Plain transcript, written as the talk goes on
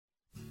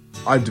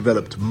I've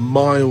developed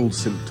mild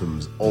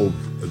symptoms of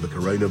the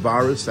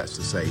coronavirus, that's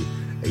to say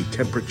a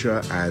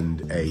temperature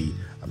and a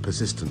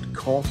persistent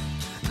cough.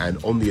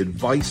 And on the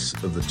advice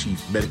of the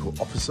chief medical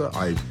officer,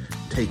 I've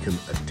taken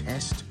a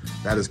test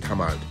that has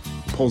come out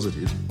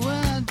positive. Well,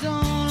 I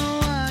don't know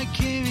why I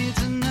came here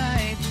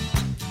tonight.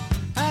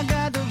 I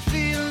got the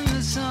feeling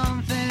that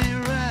something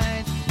ain't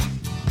right.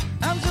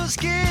 I'm so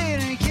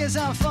scared in case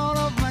I fall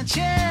off my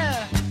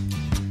chair.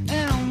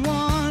 And I'm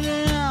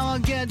wondering how I'll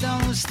get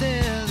down the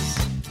stairs.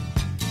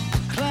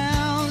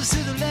 Clowns to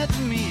the left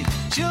of me,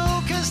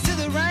 jokers to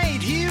the right.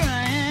 Here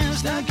I am,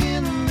 stuck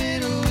in the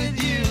middle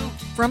with you.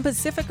 From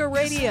Pacifica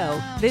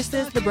Radio, this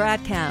is the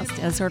BradCast,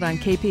 as heard on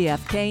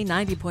KPFK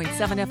 90.7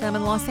 FM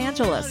in Los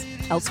Angeles.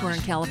 Elsewhere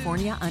in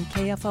California on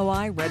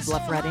KFOI Red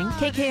Bluff Redding,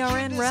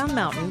 KKRN Round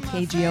Mountain,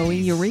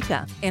 KGOE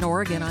Eureka. In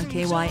Oregon on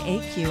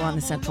KYAQ on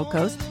the Central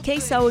Coast,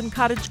 KSO in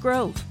Cottage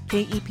Grove,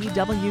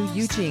 KEPW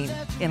Eugene.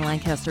 In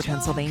Lancaster,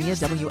 Pennsylvania,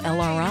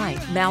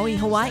 WLRI. Maui,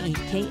 Hawaii,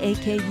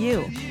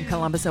 KAKU. In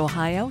Columbus,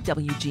 Ohio,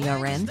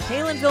 WGRN.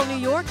 Palinville, New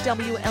York,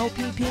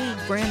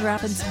 WLPP. Grand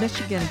Rapids,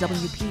 Michigan,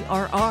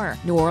 WPRR.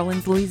 New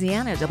Orleans,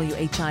 Louisiana,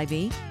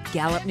 WHIV.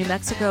 Gallup, New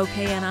Mexico,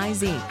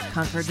 KNIZ.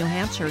 Concord, New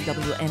Hampshire,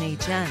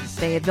 WNHN.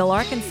 Fayetteville,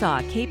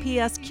 Arkansas,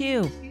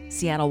 KPSQ.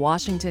 Seattle,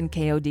 Washington,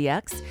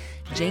 KODX.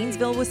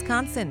 Janesville,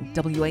 Wisconsin,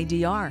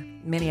 WADR.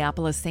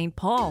 Minneapolis, St.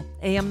 Paul,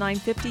 AM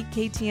 950,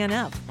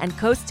 KTNF. And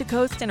coast to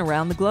coast and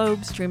around the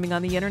globe, streaming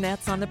on the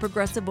internets on the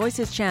Progressive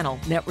Voices channel,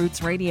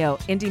 Netroots Radio,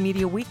 Indie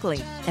Media Weekly,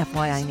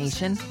 FYI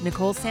Nation,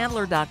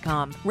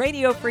 NicoleSandler.com,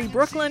 Radio Free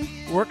Brooklyn,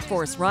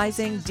 Workforce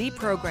Rising,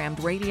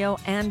 Deprogrammed Radio,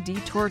 and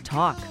Detour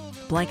Talk.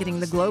 Blanketing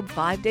the globe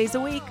 5 days a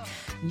week,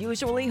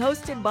 usually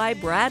hosted by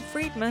Brad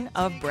Friedman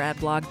of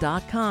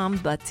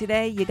BradBlog.com, but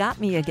today you got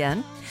me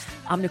again.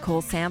 I'm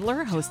Nicole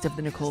Sandler, host of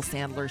The Nicole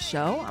Sandler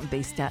Show. I'm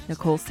based at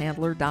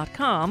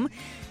NicoleSandler.com,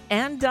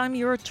 and I'm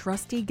your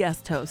trusty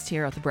guest host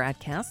here at the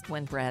BradCast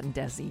when Brad and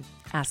Desi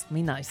asked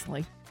me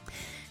nicely.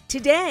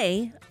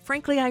 Today,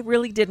 frankly, I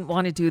really didn't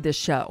want to do this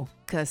show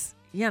because,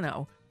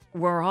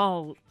 we're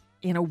all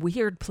in a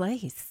weird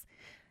place.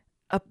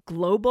 A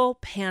global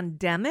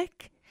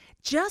pandemic?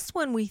 Just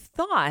when we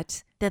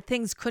thought that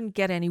things couldn't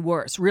get any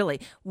worse,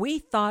 really, we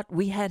thought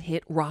we had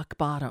hit rock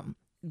bottom.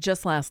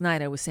 Just last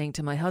night, I was saying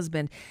to my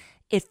husband,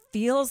 it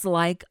feels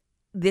like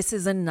this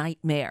is a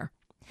nightmare,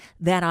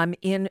 that I'm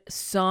in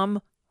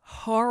some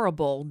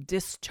horrible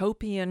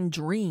dystopian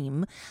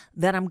dream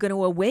that I'm going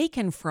to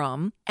awaken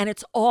from, and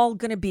it's all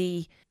going to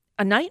be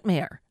a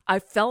nightmare. I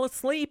fell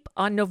asleep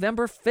on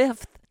November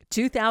 5th,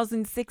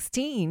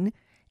 2016,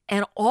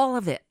 and all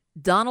of it,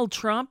 Donald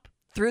Trump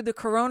through the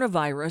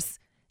coronavirus,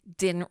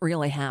 didn't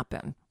really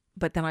happen.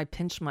 But then I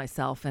pinched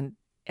myself and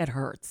it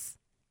hurts.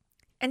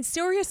 And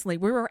seriously,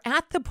 we were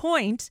at the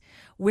point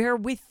where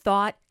we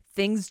thought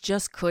things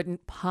just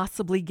couldn't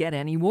possibly get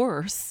any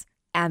worse.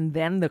 And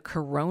then the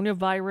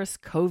coronavirus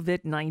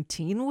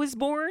COVID-19 was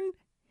born.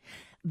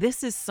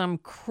 This is some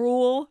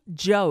cruel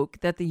joke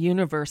that the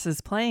universe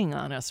is playing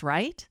on us,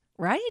 right?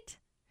 Right?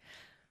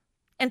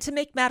 And to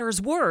make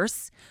matters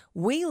worse,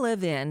 we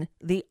live in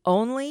the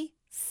only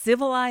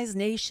civilized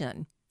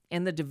nation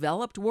in the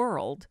developed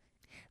world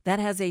that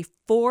has a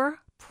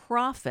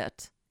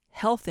for-profit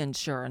health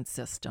insurance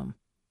system.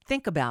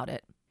 Think about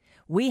it.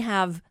 We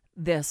have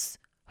this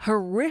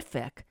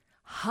horrific,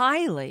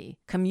 highly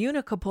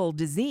communicable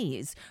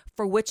disease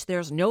for which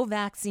there's no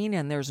vaccine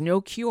and there's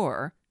no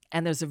cure,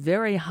 and there's a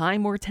very high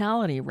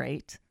mortality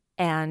rate.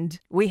 And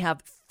we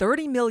have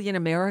 30 million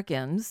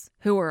Americans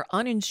who are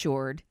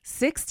uninsured,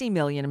 60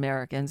 million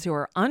Americans who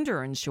are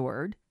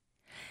underinsured.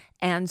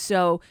 And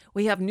so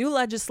we have new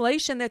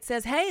legislation that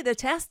says, hey, the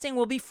testing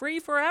will be free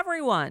for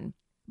everyone.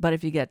 But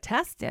if you get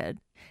tested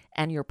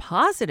and you're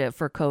positive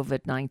for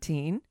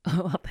COVID-19,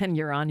 well, then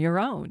you're on your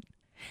own.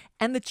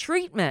 And the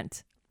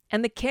treatment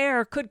and the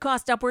care could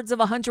cost upwards of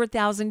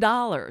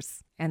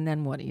 $100,000. And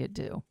then what do you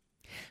do?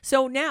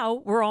 So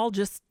now we're all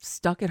just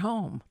stuck at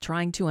home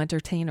trying to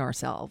entertain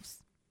ourselves.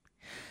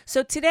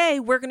 So today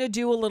we're going to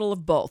do a little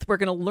of both. We're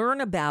going to learn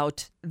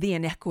about the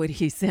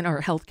inequities in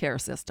our healthcare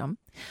system.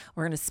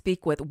 We're going to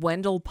speak with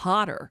Wendell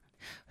Potter,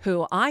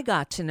 who I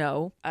got to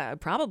know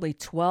probably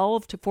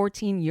 12 to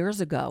 14 years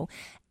ago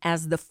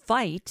as the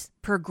fight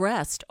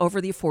progressed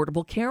over the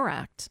Affordable Care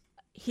Act.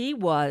 He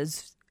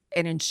was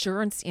an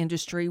insurance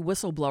industry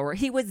whistleblower.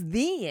 He was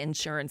the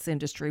insurance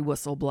industry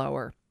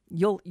whistleblower.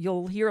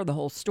 You'll hear the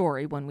whole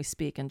story when we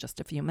speak in just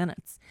a few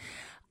minutes.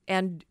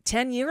 And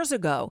 10 years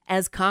ago,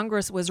 as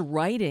Congress was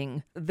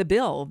writing the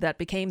bill that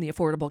became the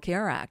Affordable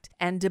Care Act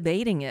and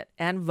debating it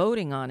and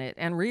voting on it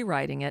and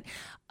rewriting it,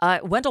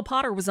 Wendell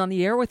Potter was on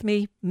the air with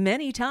me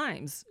many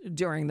times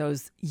during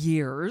those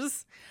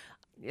years.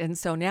 And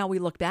so now we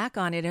look back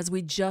on it as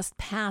we just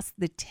passed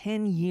the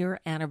 10-year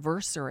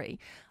anniversary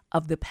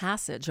of the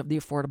passage of the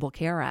Affordable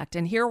Care Act.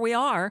 And here we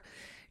are,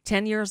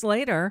 10 years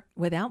later,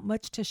 without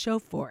much to show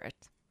for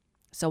it.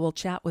 So we'll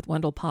chat with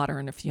Wendell Potter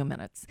in a few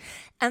minutes.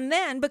 And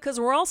then, because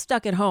we're all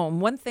stuck at home,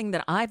 one thing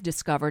that I've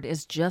discovered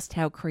is just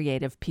how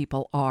creative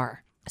people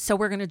are. So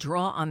we're going to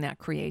draw on that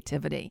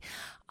creativity.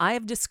 I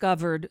have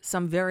discovered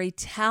some very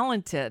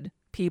talented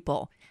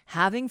people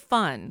having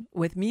fun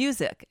with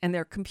music and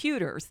their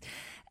computers,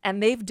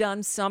 and they've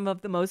done some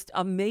of the most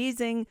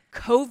amazing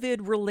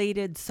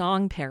COVID-related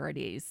song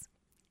parodies.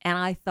 And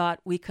I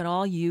thought we could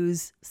all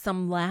use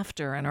some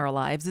laughter in our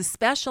lives,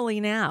 especially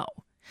now.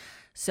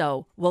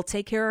 So we'll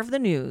take care of the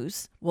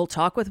news, we'll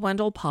talk with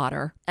Wendell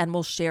Potter, and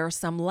we'll share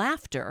some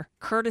laughter,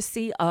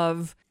 courtesy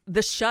of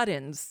the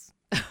shut-ins,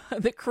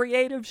 the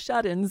creative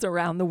shut-ins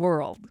around the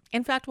world.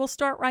 In fact, we'll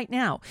start right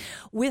now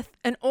with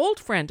an old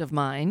friend of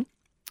mine.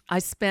 I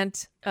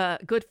spent a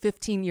good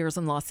 15 years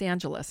in Los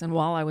Angeles, and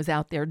while I was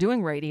out there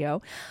doing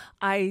radio,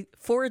 I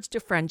forged a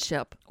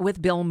friendship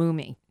with Bill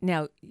Mumy.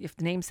 Now, if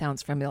the name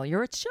sounds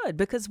familiar, it should,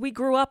 because we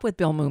grew up with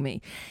Bill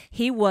Mumy.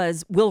 He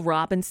was Will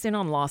Robinson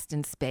on Lost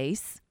in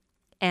Space,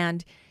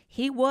 and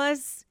he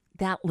was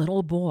that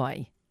little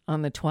boy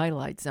on The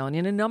Twilight Zone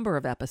in a number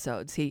of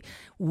episodes. He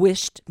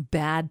wished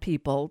bad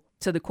people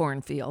to the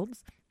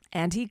cornfields,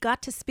 and he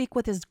got to speak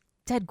with his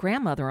dead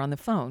grandmother on the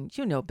phone.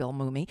 You know Bill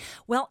Mumy.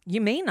 Well, you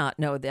may not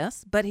know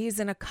this, but he's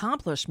an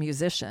accomplished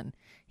musician.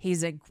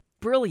 He's a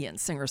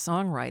brilliant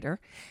singer-songwriter,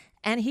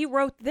 and he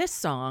wrote this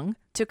song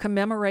to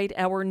commemorate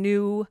our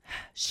new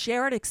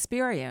shared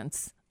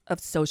experience of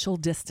social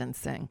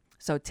distancing.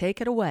 So take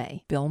it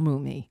away, Bill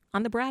Mumy,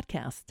 on the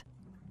BradCast.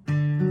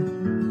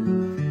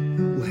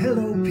 Well,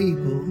 hello,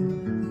 people.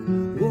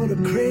 What a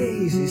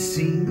crazy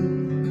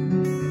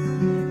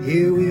scene.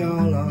 Here we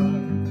all are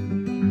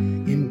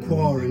in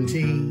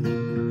quarantine.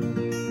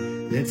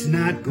 Let's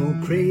not go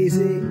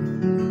crazy.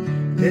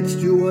 Let's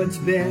do what's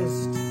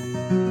best.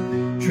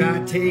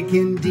 Try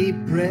taking deep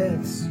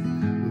breaths.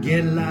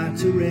 Get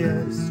lots of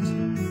rest.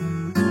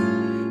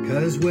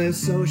 'Cause we're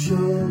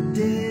social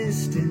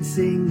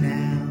distancing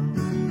now.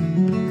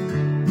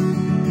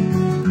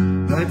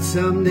 But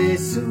someday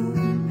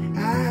soon,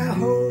 I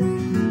hope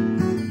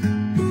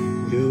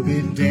we'll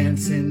be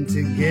dancing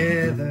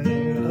together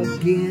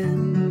again.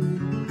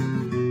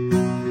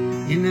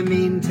 In the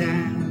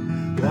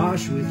meantime,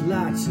 wash with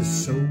lots of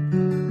soap.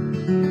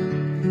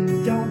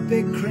 Don't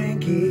be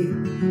cranky,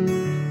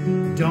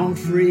 don't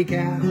freak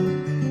out.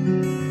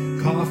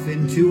 Cough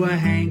into a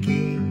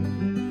hanky,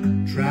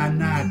 try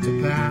not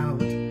to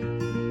pout.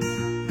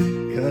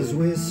 'Cause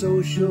we're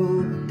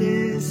social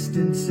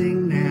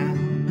distancing now.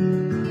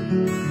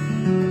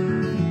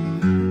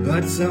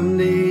 But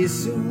someday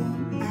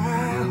soon,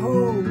 I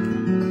hope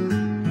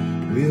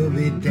we'll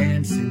be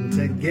dancing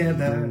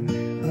together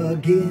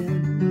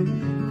again.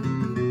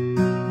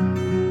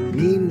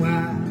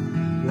 Meanwhile,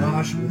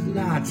 wash with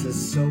lots of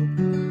soap.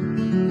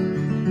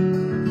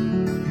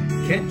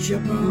 Catch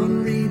up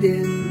on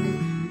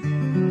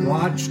reading,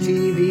 watch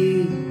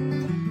TV,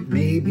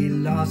 maybe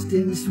Lost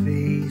in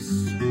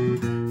Space,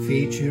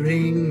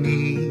 featuring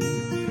me.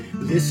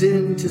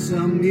 Listen to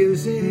some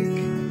music,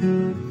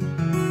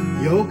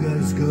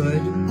 yoga's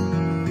good.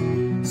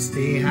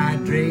 Stay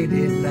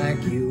hydrated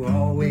like you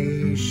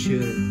always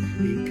should,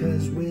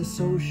 because we're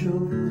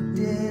social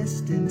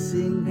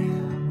distancing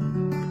now.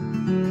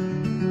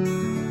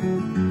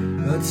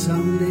 But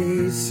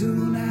someday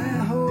soon,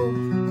 I hope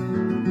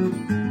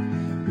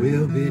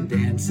we'll be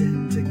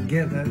dancing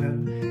together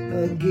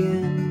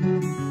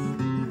again.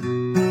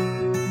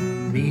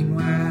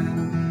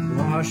 Meanwhile,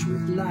 wash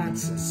with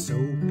lots of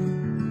soap.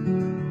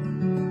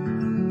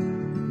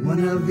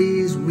 One of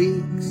these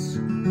weeks,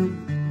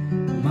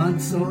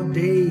 months or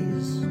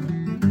days,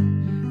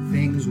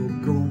 things will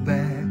go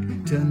back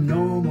to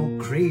normal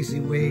crazy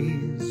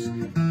ways.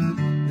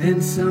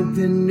 Then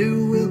something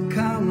new will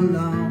come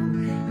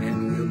along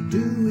and we'll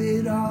do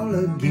it all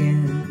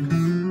again.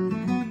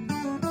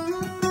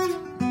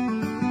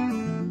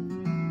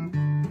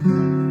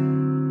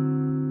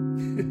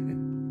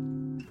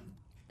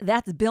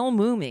 That's Bill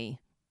Mumy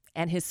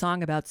and his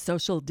song about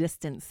social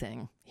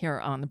distancing here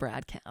on the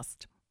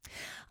BradCast.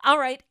 All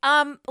right,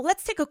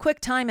 let's take a quick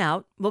time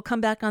out. We'll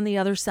come back on the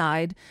other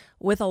side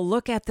with a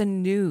look at the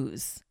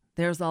news.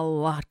 There's a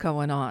lot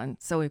going on,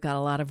 so we've got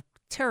a lot of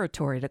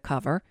territory to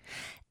cover.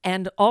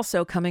 And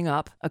also coming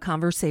up, a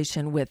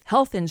conversation with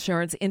health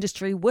insurance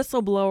industry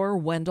whistleblower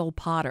Wendell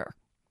Potter.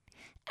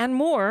 And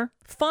more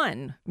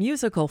fun,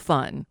 musical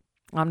fun.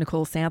 I'm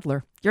Nicole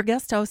Sandler, your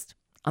guest host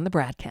on the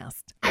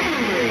BradCast.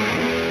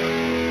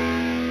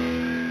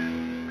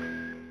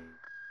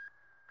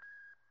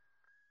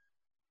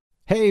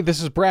 Hey,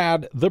 this is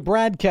Brad. The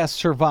BradCast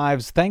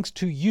survives thanks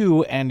to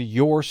you and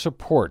your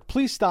support.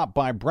 Please stop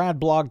by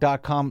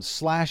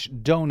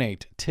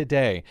bradblog.com/donate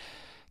today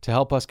to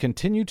help us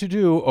continue to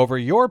do over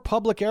your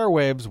public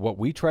airwaves what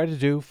we try to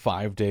do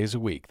 5 days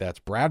a week. That's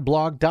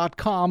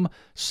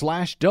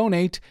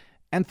bradblog.com/donate,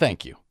 and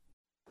thank you.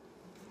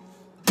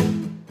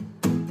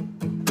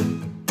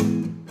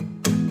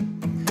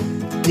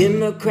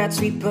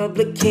 Democrats,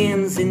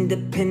 Republicans,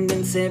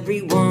 independents,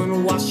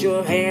 everyone, wash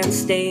your hands,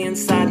 stay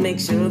inside, make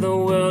sure the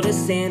world is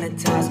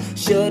sanitized.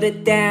 Shut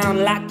it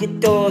down, lock your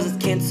doors, it's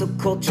cancel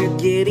culture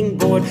getting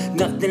bored.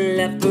 Nothing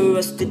left for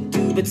us to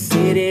do but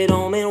sit at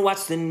home and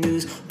watch the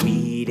news.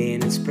 Read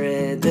and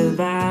spread the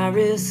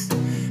virus.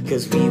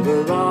 'cause we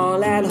were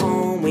all at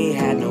home, we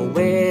had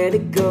nowhere to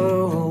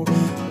go.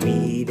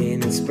 We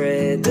didn't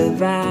spread the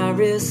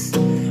virus,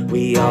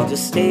 we all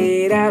just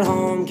stayed at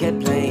home,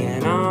 kept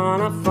playing on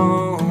our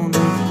phone.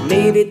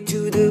 Made it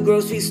to the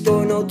grocery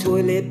store, no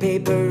toilet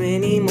paper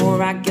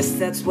anymore. I guess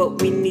that's what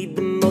we need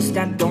the most.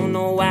 I don't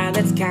know why,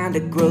 that's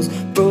kinda gross.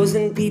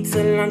 Frozen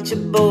pizza,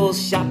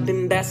 Lunchables,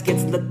 shopping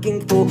baskets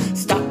looking full.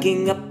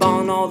 Stocking up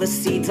on all the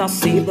seeds, I'll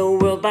save the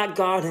world by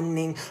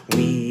gardening.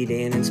 We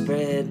didn't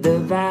spread the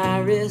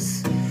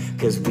virus,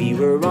 'cause we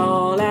were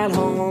all at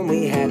home,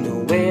 we had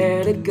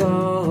nowhere to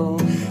go.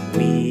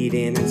 We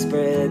didn't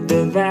spread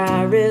the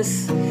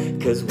virus,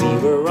 'cause we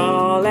were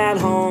all at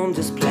home,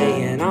 just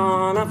playing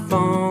on our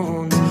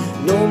phones.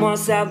 No more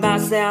South by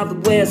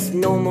Southwest,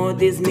 no more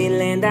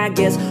Disneyland, I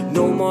guess.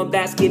 No more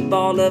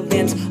basketball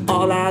events,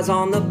 all eyes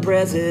on the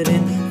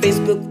president.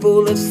 Facebook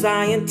full of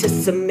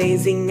scientists,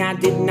 amazing, I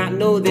did not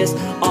know this.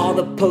 All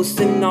the posts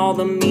and all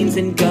the memes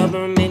and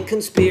government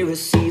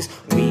conspiracies.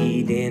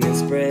 We didn't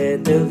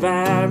spread the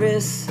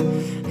virus,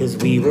 'cause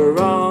we were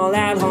all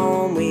at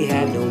home, we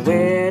had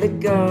nowhere to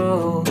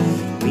go.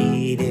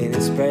 We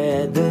didn't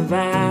spread the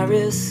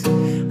virus,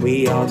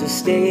 we all just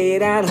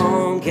stayed at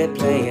home, kept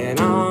playing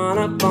on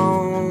our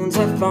phones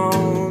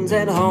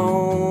at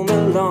home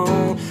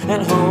alone,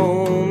 at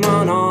home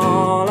on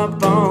all our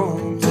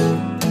phones.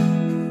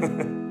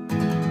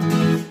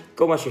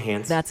 Go wash your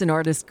hands. That's an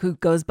artist who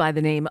goes by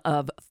the name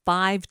of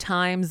 5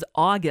 Times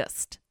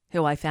August,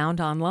 who I found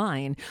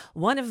online.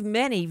 One of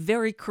many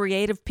very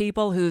creative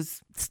people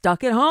who's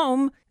stuck at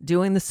home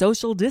doing the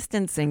social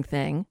distancing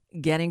thing,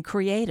 getting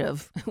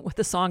creative with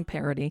a song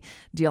parody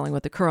dealing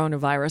with the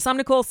coronavirus. I'm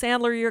Nicole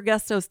Sandler, your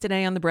guest host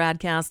today on the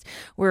BradCast.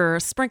 We're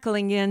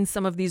sprinkling in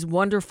some of these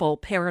wonderful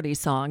parody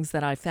songs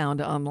that I found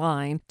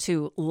online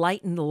to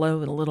lighten the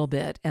load a little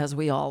bit as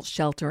we all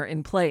shelter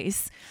in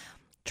place,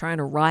 trying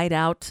to ride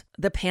out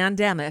the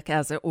pandemic,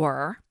 as it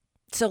were.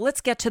 So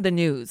let's get to the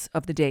news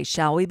of the day,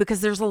 shall we?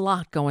 Because there's a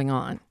lot going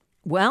on.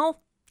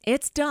 Well,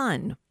 it's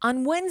done.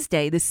 On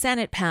Wednesday, the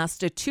Senate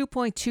passed a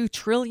 $2.2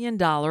 trillion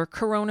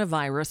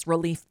coronavirus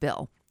relief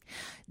bill.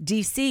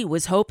 D.C.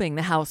 was hoping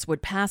the House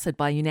would pass it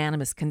by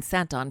unanimous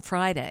consent on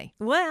Friday.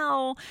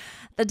 Well,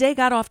 the day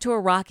got off to a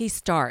rocky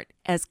start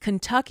as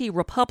Kentucky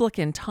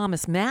Republican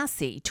Thomas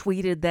Massie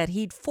tweeted that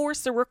he'd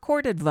force a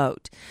recorded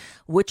vote,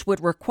 which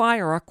would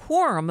require a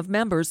quorum of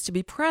members to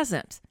be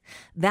present.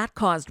 That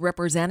caused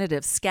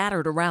representatives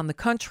scattered around the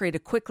country to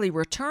quickly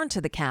return to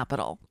the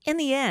Capitol. In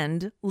the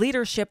end,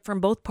 leadership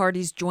from both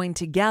parties joined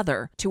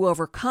together to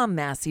overcome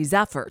Massie's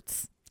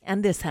efforts.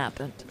 And this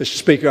happened. Mr.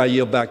 Speaker, I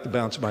yield back the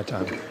balance of my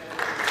time.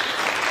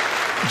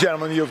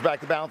 Gentleman yields back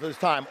the balance of his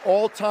time.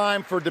 All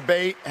time for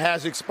debate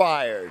has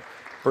expired.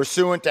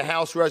 Pursuant to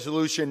House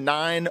Resolution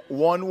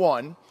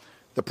 911,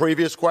 the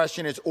previous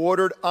question is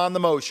ordered on the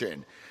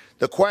motion.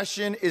 The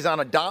question is on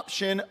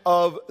adoption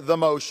of the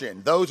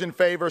motion. Those in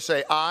favor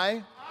say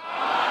aye.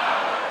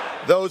 Aye.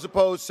 Those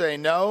opposed say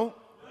no.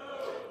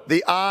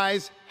 The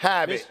ayes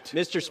have it.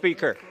 Mr.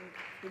 Speaker.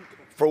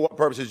 For what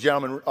purposes,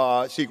 gentlemen,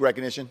 seek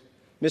recognition?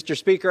 Mr.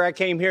 Speaker, I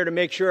came here to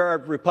make sure our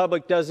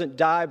republic doesn't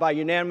die by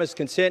unanimous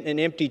consent in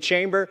an empty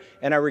chamber,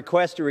 and I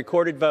request a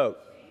recorded vote.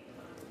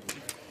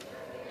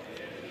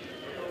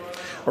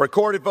 A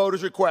recorded vote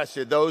is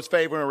requested. Those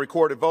favoring a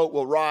recorded vote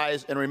will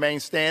rise and remain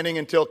standing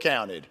until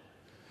counted.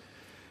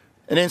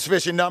 An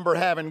insufficient number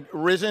having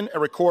risen, a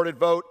recorded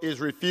vote is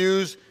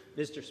refused.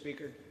 Mr.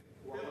 Speaker.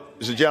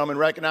 Is the gentleman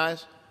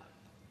recognized?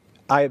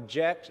 I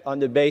object on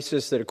the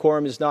basis that a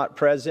quorum is not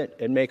present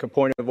and make a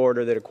point of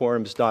order that a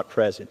quorum is not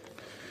present.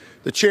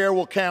 The chair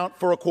will count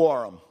for a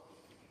quorum.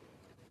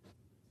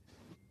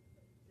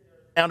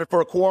 Counted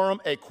for a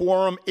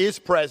quorum is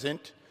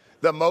present.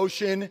 The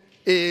motion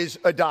is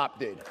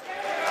adopted.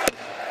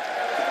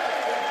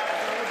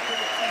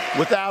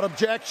 Without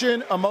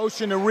objection, a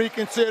motion to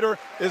reconsider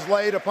is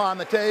laid upon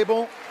the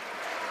table.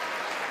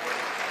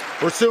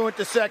 Pursuant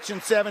to Section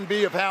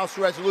 7B of House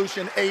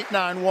Resolution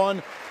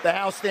 891, the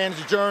House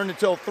stands adjourned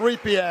until 3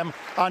 p.m.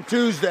 on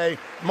Tuesday,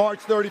 March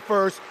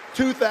 31st,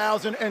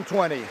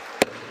 2020.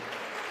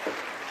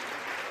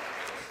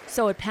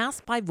 So it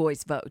passed by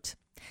voice vote.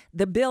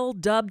 The bill,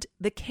 dubbed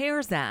the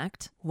CARES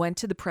Act, went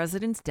to the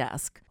president's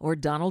desk, where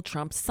Donald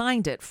Trump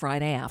signed it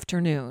Friday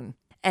afternoon.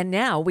 And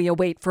now we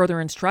await further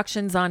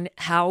instructions on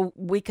how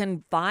we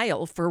can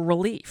file for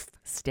relief.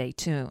 Stay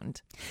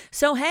tuned.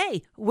 So,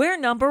 hey, we're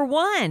number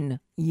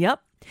 1.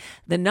 Yep.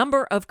 The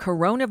number of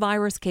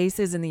coronavirus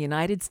cases in the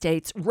United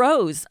States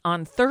rose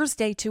on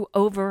Thursday to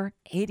over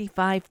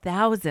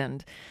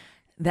 85,000.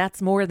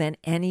 That's more than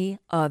any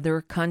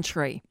other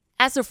country.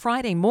 As of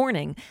Friday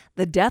morning,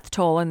 the death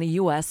toll in the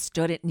U.S.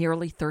 stood at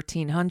nearly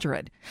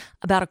 1,300.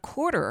 About a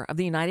quarter of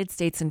the United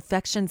States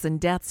infections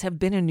and deaths have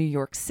been in New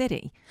York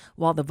City,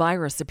 while the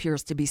virus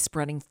appears to be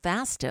spreading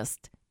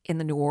fastest in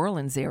the New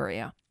Orleans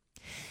area.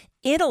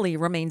 Italy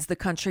remains the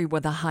country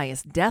with the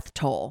highest death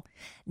toll,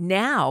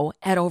 now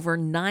at over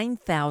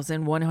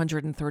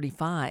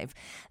 9,135.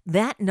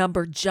 That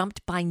number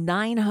jumped by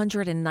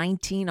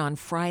 919 on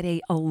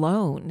Friday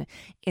alone,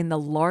 in the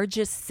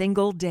largest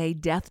single-day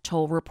death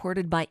toll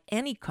reported by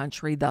any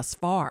country thus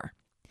far.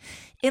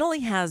 Italy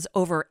has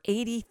over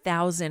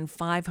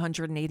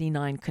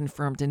 80,589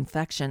 confirmed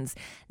infections,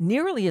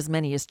 nearly as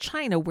many as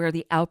China, where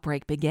the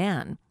outbreak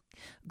began.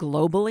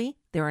 Globally,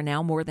 there are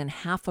now more than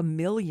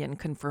 500,000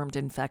 confirmed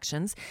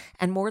infections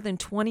and more than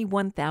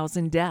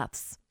 21,000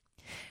 deaths.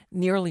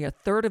 Nearly a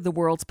third of the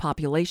world's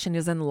population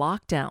is in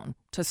lockdown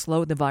to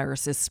slow the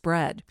virus's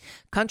spread.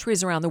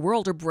 Countries around the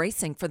world are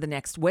bracing for the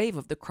next wave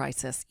of the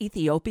crisis.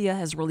 Ethiopia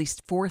has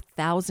released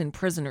 4,000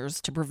 prisoners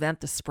to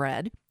prevent the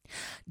spread.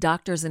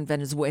 Doctors in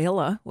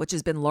Venezuela, which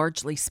has been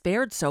largely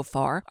spared so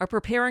far, are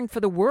preparing for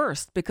the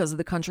worst because of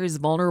the country's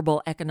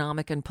vulnerable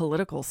economic and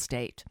political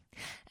state.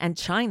 And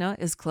China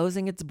is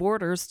closing its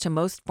borders to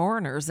most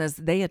foreigners as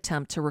they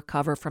attempt to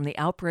recover from the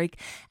outbreak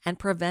and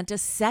prevent a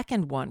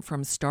second one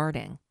from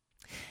starting.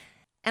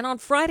 And on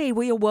Friday,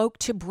 we awoke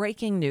to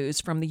breaking news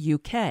from the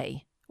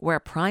UK, where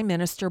Prime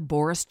Minister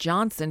Boris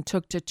Johnson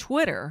took to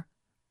Twitter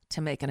to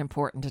make an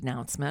important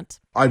announcement.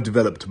 I've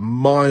developed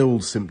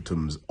mild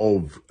symptoms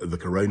of the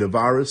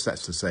coronavirus,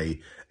 that's to say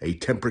a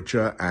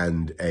temperature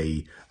and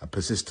a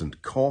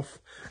persistent cough.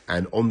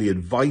 And on the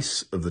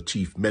advice of the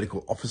chief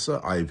medical officer,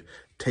 I've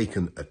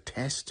taken a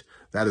test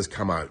that has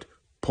come out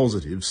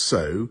positive.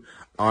 So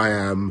I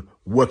am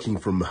working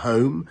from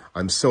home,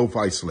 I'm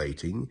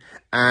self-isolating,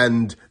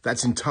 and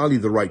that's entirely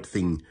the right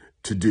thing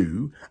to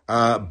do.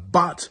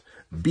 But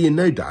be in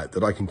no doubt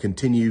that I can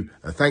continue,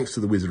 thanks to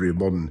the wizardry of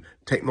modern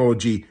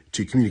technology,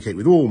 to communicate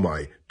with all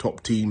my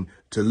top team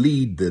to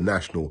lead the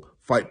national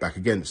fight back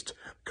against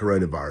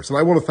coronavirus. And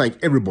I want to thank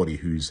everybody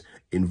who's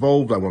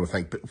involved. I want to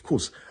thank, of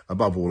course,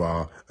 above all,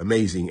 our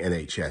amazing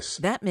NHS.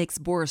 That makes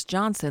Boris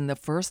Johnson the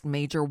first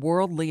major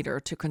world leader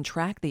to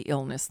contract the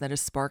illness that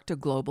has sparked a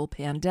global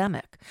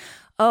pandemic.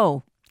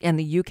 Oh, and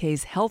the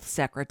UK's Health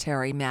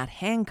Secretary, Matt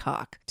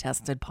Hancock,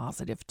 tested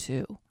positive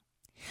too.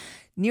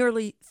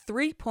 Nearly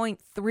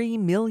 3.3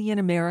 million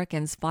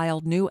Americans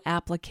filed new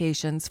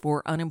applications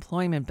for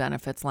unemployment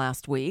benefits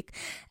last week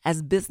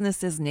as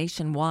businesses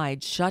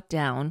nationwide shut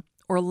down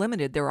or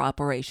limited their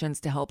operations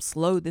to help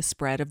slow the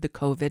spread of the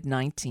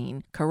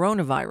COVID-19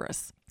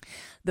 coronavirus.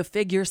 The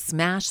figure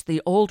smashed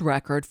the old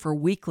record for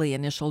weekly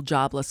initial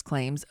jobless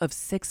claims of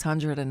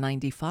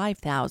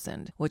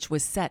 695,000, which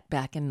was set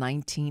back in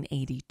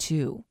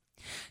 1982.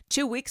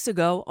 2 weeks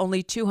ago,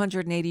 only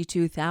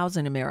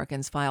 282,000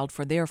 Americans filed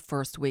for their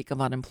first week of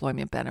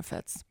unemployment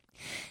benefits.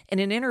 In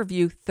an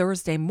interview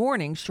Thursday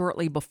morning,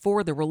 shortly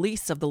before the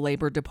release of the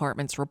Labor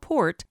Department's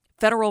report,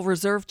 Federal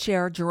Reserve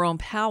Chair Jerome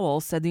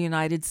Powell said the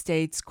United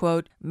States,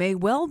 quote, may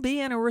well be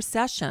in a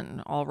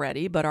recession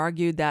already, but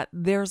argued that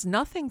there's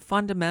nothing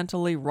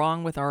fundamentally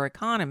wrong with our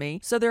economy,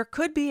 so there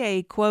could be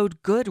a,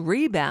 quote, good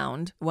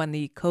rebound when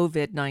the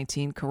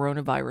COVID-19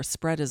 coronavirus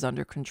spread is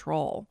under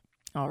control.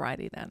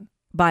 Alrighty then.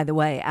 By the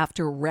way,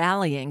 after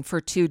rallying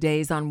for 2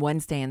 days on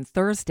Wednesday and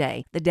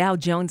Thursday, the Dow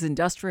Jones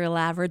Industrial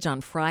Average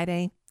on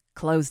Friday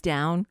closed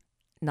down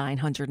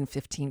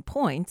 915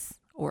 points,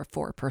 or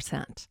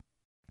 4%.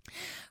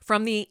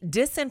 From the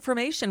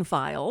disinformation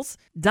files,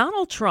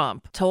 Donald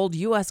Trump told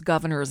U.S.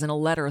 governors in a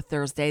letter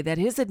Thursday that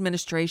his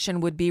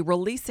administration would be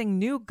releasing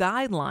new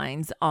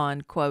guidelines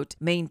on, quote,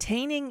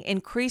 maintaining,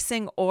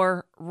 increasing,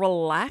 or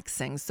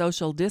relaxing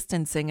social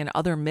distancing and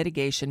other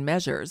mitigation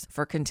measures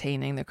for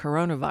containing the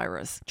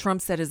coronavirus.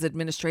 Trump said his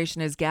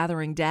administration is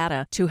gathering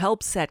data to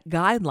help set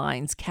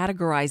guidelines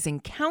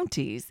categorizing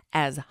counties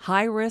as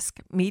high risk,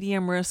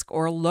 medium risk,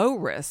 or low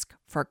risk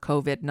for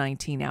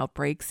COVID-19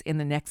 outbreaks in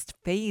the next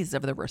phase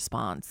of the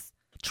response.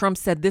 Trump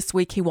said this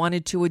week he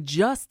wanted to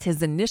adjust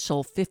his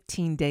initial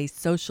 15-day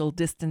social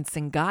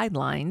distancing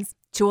guidelines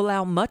to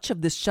allow much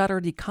of the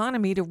shuttered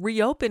economy to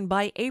reopen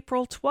by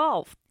April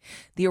 12th.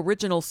 The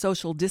original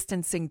social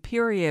distancing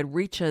period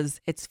reaches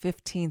its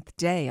 15th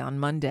day on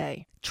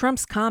Monday.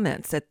 Trump's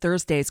comments at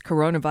Thursday's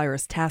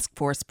Coronavirus Task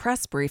Force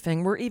press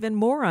briefing were even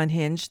more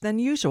unhinged than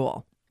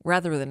usual.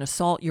 Rather than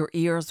assault your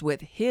ears with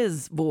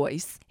his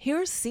voice,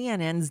 here's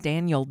CNN's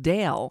Daniel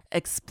Dale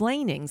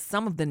explaining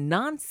some of the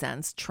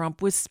nonsense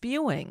Trump was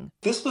spewing.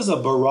 This was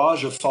a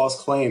barrage of false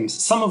claims,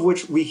 some of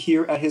which we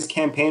hear at his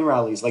campaign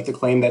rallies, like the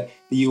claim that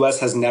the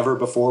U.S. has never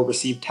before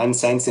received 10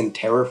 cents in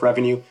tariff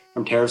revenue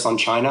from tariffs on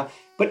China.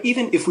 But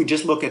even if we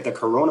just look at the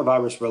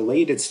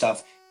coronavirus-related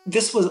stuff,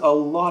 this was a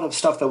lot of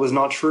stuff that was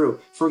not true.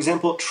 For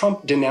example,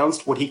 Trump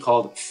denounced what he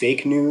called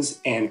fake news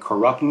and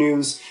corrupt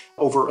news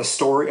over a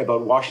story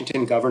about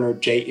Washington Governor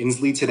Jay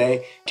Inslee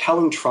today,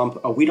 telling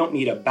Trump, we don't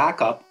need a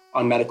backup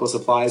on medical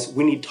supplies,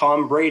 we need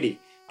Tom Brady.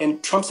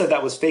 And Trump said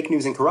that was fake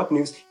news and corrupt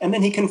news, and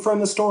then he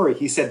confirmed the story.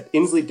 He said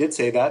Inslee did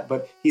say that,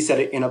 but he said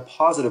it in a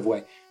positive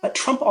way.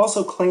 Trump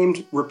also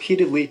claimed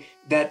repeatedly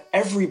that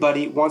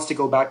everybody wants to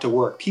go back to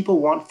work. People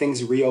want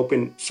things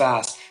reopened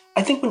fast.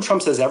 I think when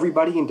Trump says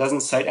everybody and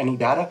doesn't cite any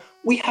data,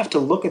 we have to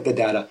look at the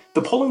data.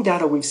 The polling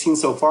data we've seen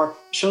so far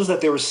shows that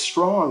there is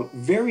strong,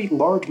 very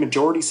large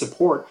majority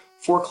support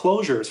for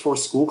closures, for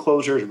school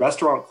closures,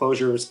 restaurant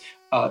closures,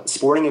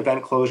 sporting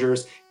event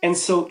closures. And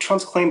so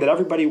Trump's claim that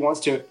everybody wants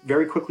to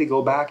very quickly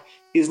go back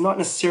is not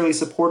necessarily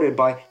supported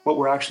by what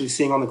we're actually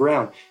seeing on the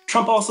ground.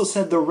 Trump also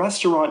said the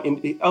restaurant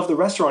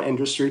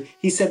industry,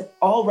 he said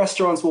all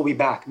restaurants will be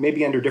back,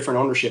 maybe under different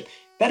ownership.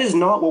 That is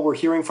not what we're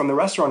hearing from the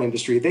restaurant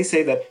industry. They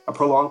say that a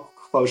prolonged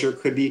closure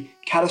could be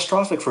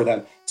catastrophic for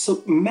them.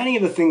 So many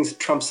of the things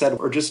Trump said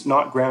are just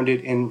not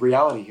grounded in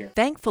reality here.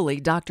 Thankfully,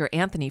 Dr.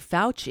 Anthony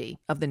Fauci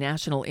of the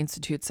National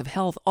Institutes of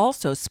Health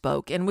also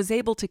spoke and was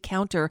able to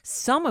counter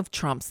some of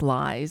Trump's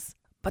lies.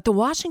 But the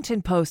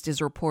Washington Post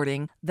is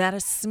reporting that a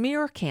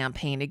smear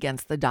campaign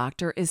against the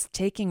doctor is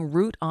taking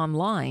root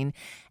online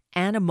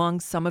and among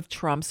some of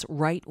Trump's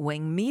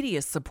right-wing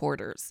media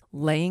supporters,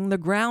 laying the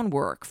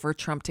groundwork for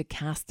Trump to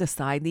cast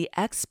aside the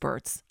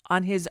experts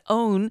on his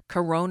own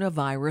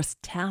coronavirus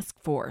task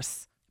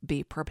force.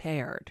 Be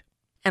prepared.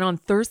 And on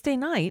Thursday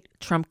night,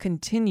 Trump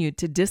continued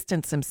to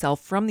distance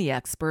himself from the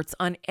experts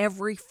on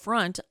every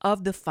front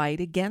of the fight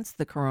against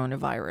the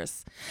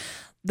coronavirus.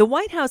 The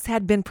White House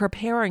had been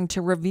preparing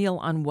to reveal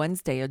on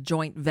Wednesday a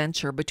joint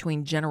venture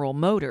between General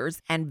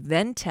Motors and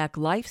Ventec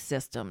Life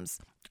Systems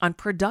on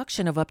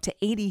production of up to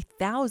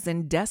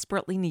 80,000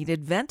 desperately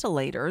needed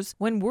ventilators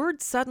when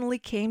word suddenly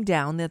came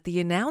down that the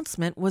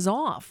announcement was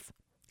off.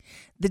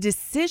 The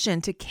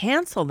decision to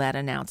cancel that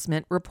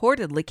announcement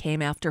reportedly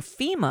came after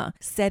FEMA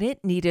said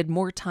it needed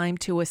more time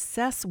to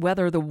assess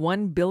whether the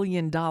 $1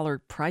 billion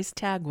price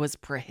tag was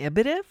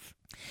prohibitive.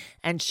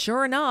 And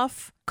sure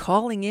enough,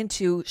 calling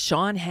into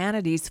Sean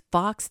Hannity's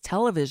Fox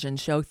television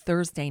show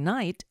Thursday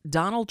night,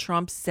 Donald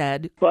Trump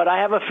said, "But I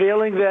have a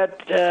feeling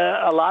that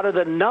a lot of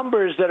the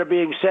numbers that are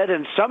being said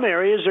in some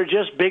areas are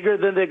just bigger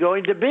than they're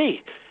going to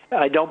be.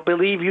 I don't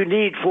believe you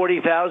need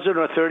 40,000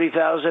 or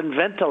 30,000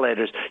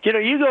 ventilators. You know,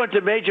 you go into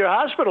major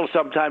hospitals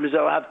sometimes,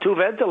 they'll have 2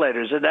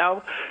 ventilators, and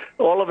now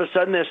all of a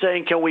sudden they're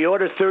saying, can we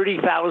order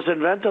 30,000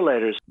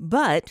 ventilators?"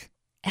 But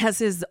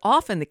as is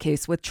often the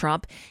case with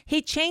Trump,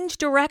 he changed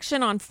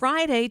direction on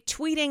Friday,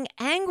 tweeting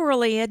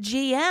angrily at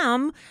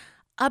GM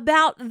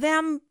about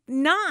them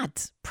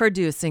not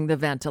producing the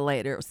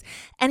ventilators.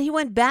 And he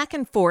went back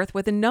and forth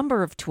with a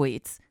number of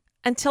tweets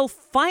until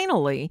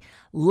finally,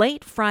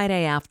 late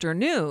Friday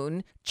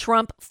afternoon,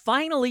 Trump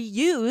finally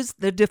used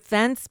the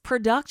Defense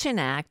Production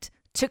Act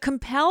to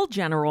compel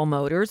General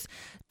Motors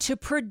to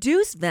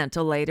produce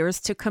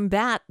ventilators to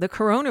combat the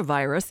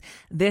coronavirus,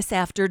 this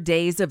after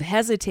days of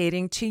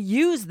hesitating to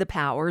use the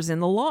powers in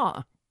the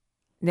law.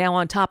 Now,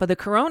 on top of the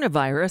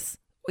coronavirus,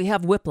 we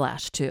have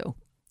whiplash, too.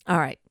 All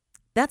right,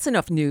 that's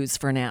enough news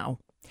for now.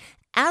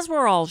 As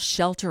we're all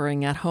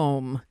sheltering at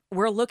home,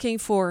 we're looking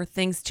for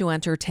things to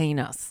entertain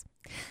us.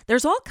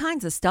 There's all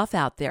kinds of stuff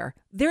out there.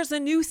 There's a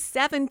new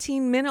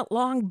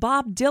 17-minute-long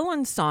Bob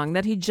Dylan song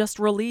that he just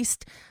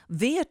released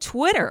via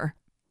Twitter.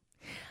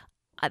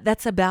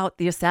 That's about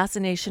the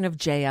assassination of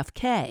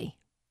JFK.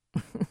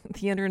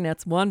 The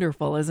internet's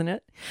wonderful, isn't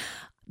it?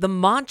 The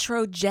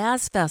Montreux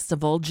Jazz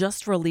Festival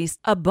just released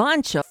a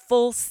bunch of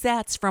full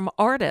sets from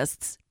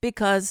artists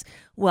because,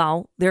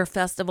 well, their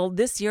festival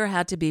this year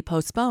had to be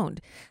postponed.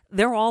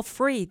 They're all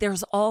free.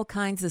 There's all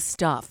kinds of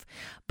stuff.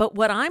 But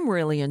what I'm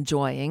really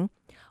enjoying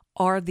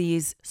are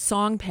these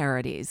song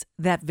parodies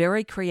that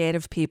very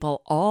creative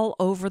people all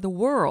over the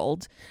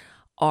world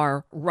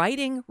are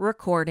writing,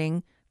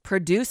 recording,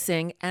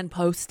 producing, and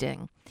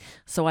posting.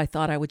 So I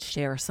thought I would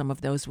share some of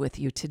those with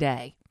you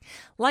today.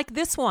 Like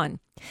this one.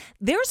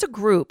 There's a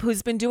group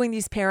who's been doing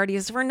these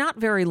parodies for not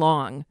very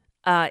long.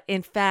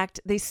 In fact,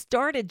 they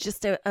started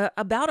just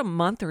about a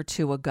month or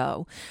two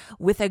ago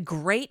with a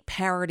great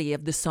parody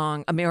of the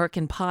song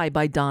American Pie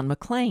by Don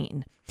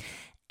McLean.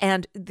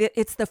 And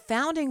it's the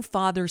Founding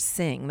Fathers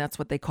Sing. That's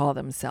what they call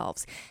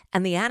themselves.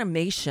 And the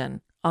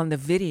animation on the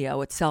video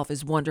itself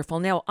is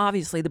wonderful. Now,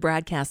 obviously, the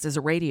BradCast is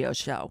a radio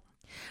show.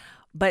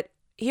 But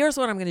here's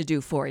what I'm going to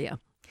do for you.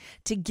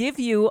 To give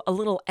you a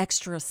little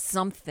extra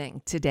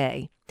something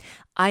today,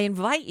 I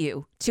invite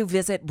you to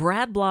visit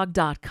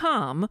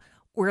bradblog.com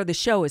where the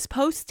show is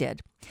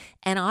posted,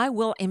 and I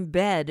will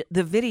embed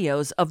the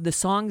videos of the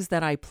songs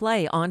that I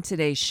play on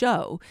today's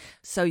show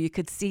so you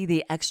could see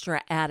the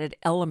extra added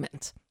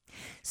element.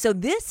 So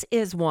this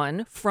is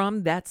one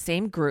from that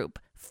same group,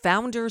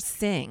 Founders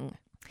Sing.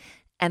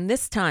 And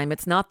this time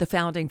it's not the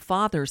Founding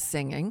Fathers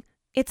singing,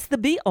 it's the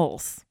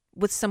Beatles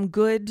with some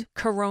good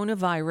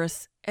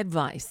coronavirus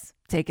advice.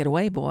 Take it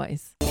away,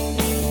 boys.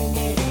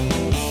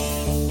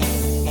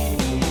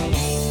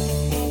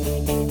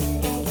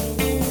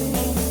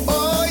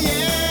 Oh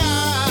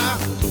yeah,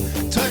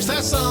 touch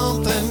that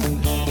something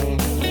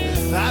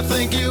I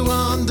think you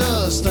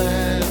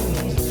understand.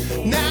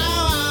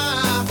 Now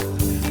I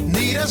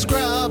need a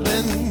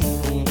scrubbing.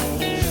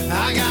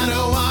 I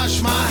gotta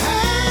wash my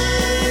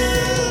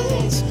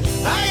hands.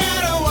 I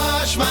gotta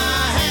wash my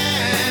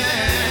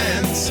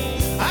hands.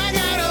 I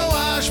gotta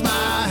wash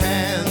my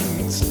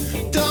hands.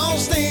 Don't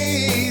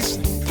sneeze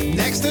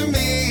next to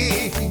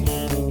me.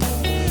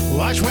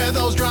 Watch where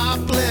those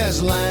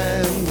droplets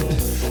land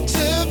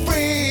to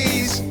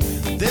freeze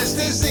this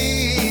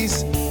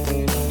disease.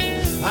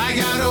 I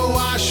gotta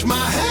wash my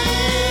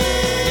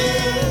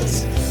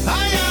hands.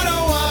 I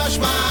gotta wash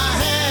my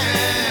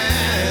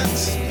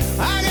hands.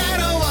 I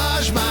gotta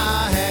wash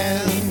my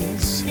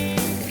hands.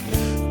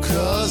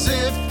 'Cause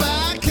if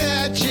I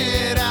catch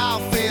it, I'll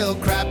feel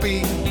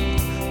crappy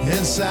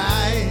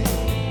inside.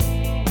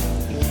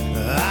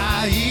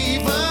 I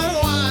even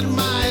want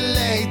my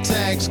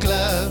latex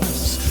gloves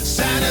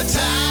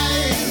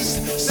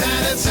sanitized,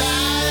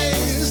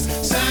 sanitized,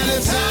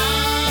 sanitized.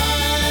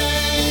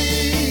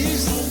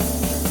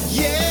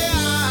 Yeah,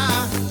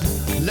 I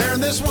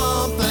learned this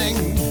one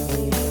thing,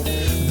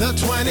 the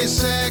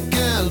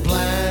 20-second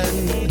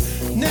plan.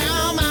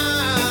 Now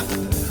my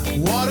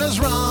water's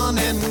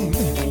running.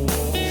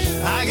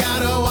 I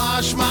gotta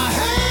wash my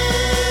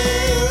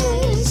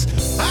hands.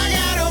 I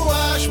gotta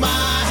wash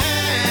my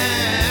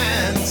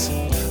hands.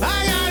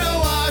 I gotta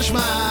wash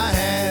my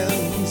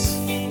hands.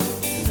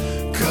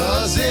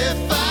 'Cause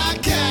if I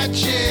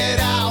catch it,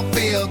 I'll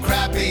feel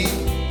crappy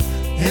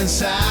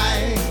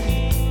inside.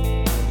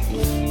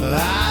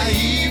 I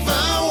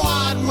even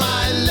want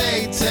my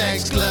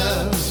latex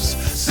gloves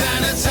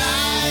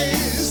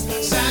sanitized,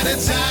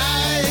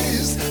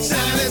 sanitized,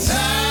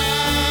 sanitized.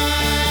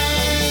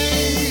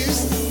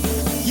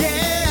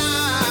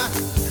 Yeah,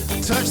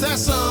 touch that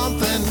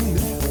something,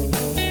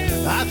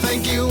 I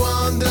think you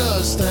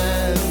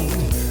understand.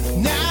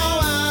 Now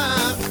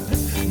I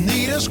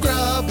need a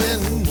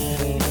scrubbing.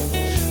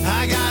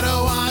 I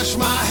gotta wash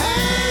my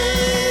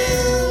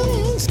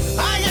hands.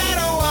 I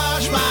gotta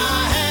wash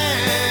my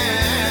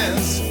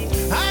hands.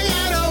 I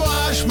gotta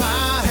wash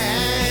my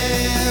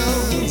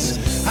hands.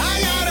 I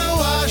gotta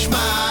wash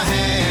my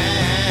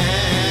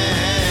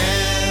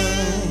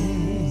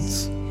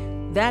hands.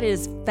 That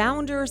is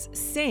Founders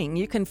Sing.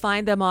 You can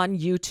find them on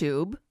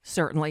YouTube,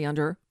 certainly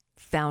under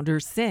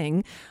Founders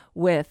Sing,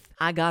 with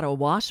I Gotta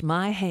Wash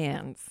My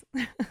Hands.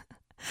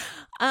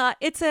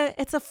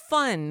 It's a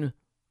fun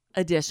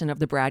edition of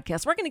the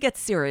BradCast. We're going to get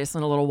serious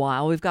in a little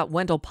while. We've got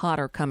Wendell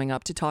Potter coming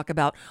up to talk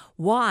about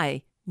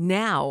why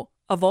now,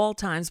 of all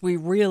times, we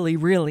really,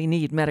 really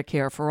need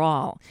Medicare for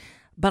all.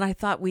 But I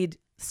thought we'd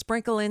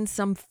sprinkle in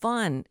some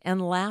fun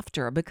and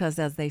laughter because,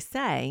 as they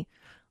say,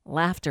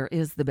 laughter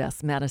is the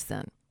best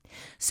medicine.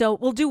 So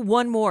we'll do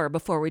one more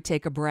before we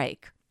take a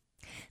break.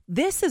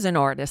 This is an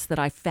artist that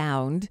I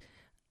found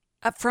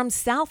from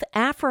South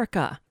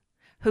Africa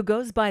who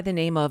goes by the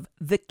name of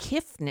The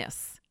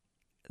Kifness.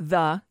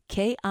 The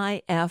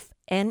Kifness.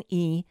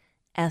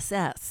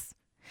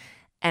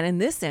 And in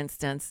this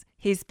instance,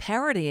 he's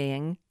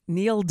parodying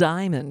Neil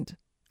Diamond.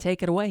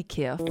 Take it away,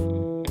 Kif.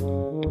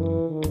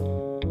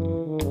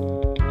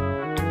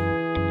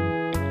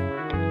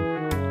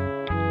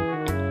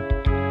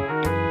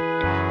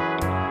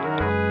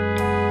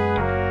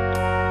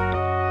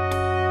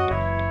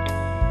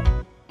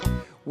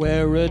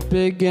 Where it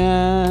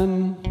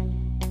began,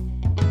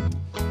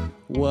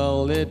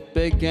 well, it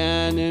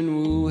began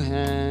in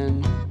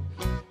Wuhan.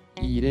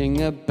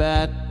 Eating a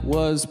bat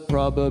was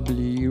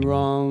probably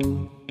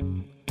wrong.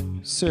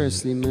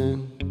 Seriously,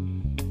 man.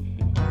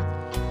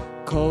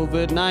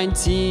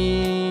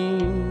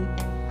 COVID-19,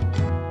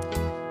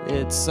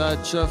 it's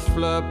such a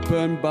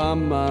flippin'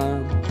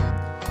 bummer.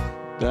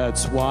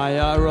 That's why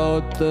I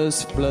wrote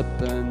this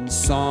flippin'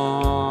 song.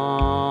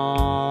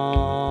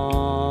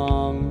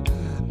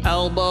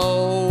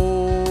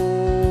 Elbow,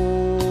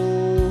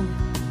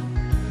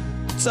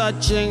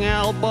 touching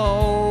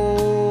elbow.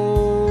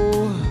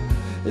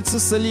 It's a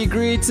silly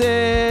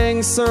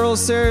greeting, so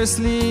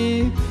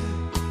seriously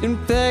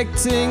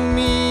infecting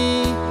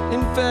me,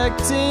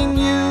 infecting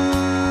you.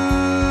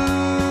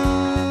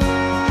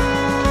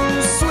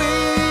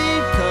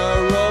 Sweet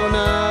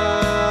Corona,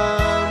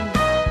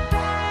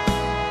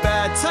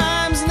 bad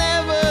times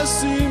never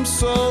seem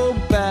so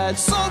bad,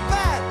 so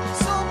bad,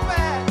 so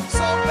bad, so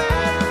bad.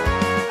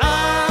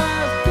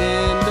 I've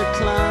been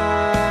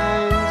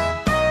declined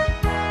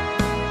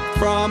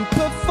from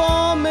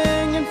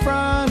performing in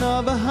front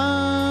of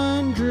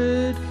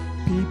 100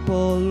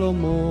 people or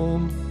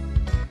more.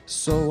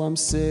 So I'm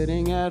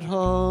sitting at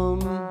home,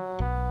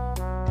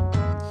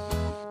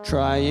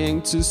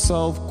 trying to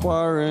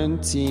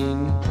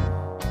self-quarantine.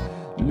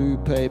 Loo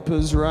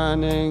paper's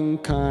running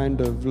kind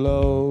of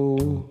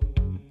low.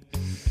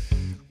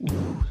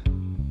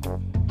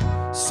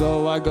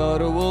 So I go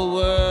to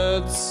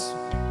Woolworths.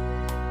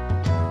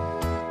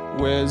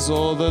 Where's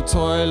all the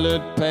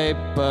toilet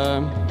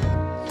paper?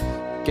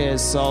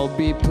 Guess I'll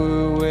be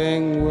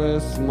pooing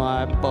with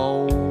my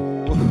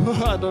bowl.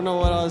 I don't know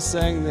what I was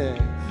saying there.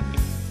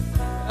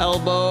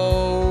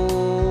 Elbow,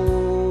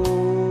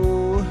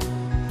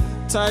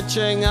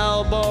 touching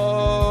elbow.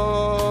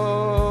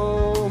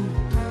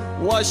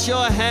 Wash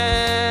your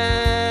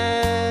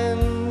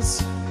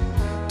hands.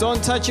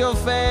 Don't touch your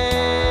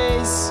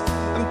face.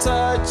 I'm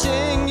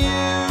touching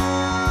you.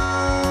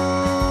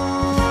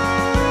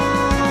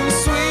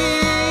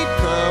 Sweet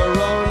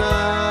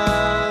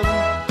Corona,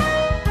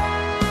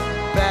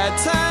 bad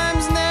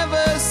times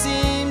never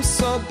seem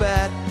so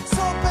bad.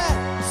 So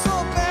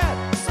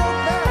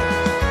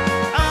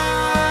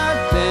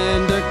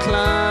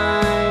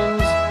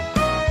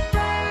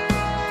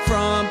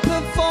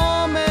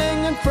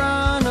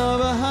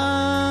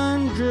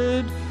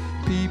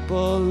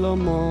or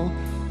more.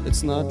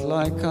 It's not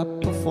like I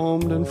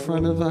performed in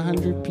front of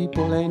 100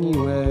 people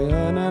anyway.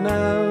 Oh, no,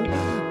 no,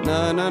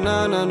 no, no,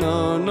 no, no,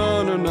 no,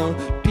 no, no, no.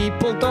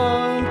 People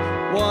don't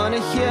want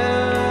to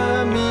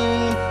hear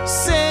me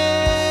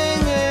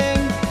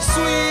singing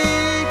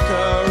Sweet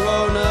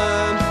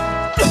Corona.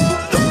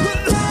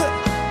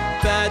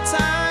 Bad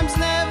times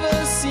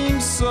never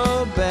seem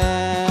so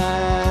bad.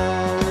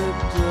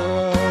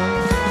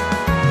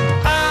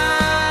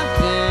 I've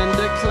been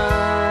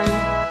declined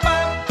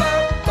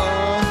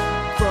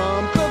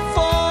from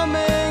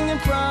performing in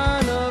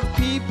front of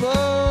people.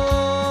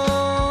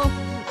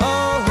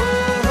 Oh,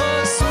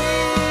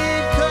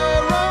 sweet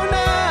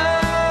Corona.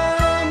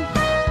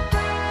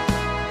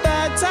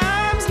 Bad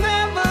times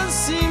never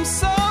seem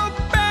so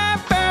bad.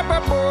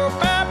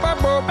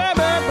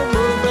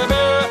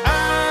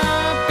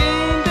 I've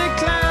been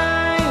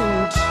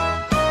declined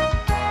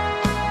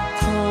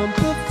from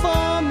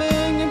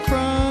performing in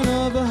front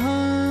of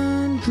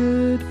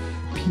 100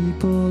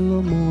 people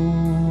or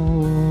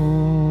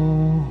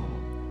more.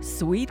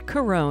 Sweet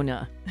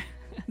Corona.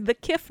 The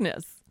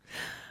Kiffness.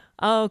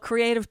 Oh,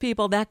 creative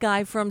people. That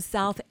guy from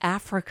South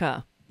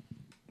Africa.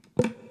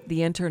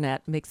 The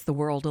internet makes the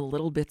world a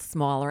little bit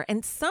smaller,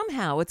 and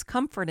somehow it's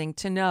comforting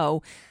to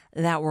know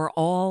that we're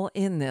all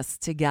in this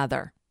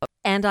together.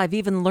 And I've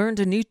even learned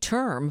a new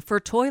term for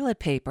toilet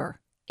paper.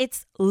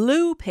 It's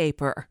loo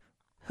paper.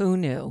 Who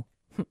knew?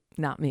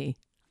 Not me.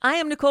 I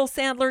am Nicole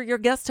Sandler, your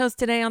guest host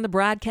today on the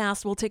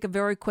BradCast. We'll take a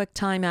very quick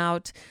time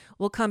out.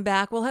 We'll come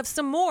back. We'll have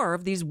some more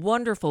of these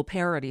wonderful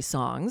parody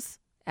songs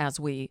as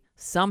we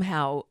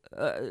somehow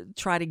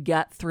try to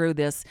get through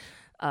this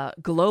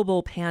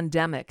global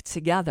pandemic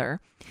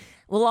together.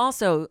 We'll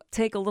also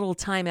take a little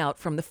time out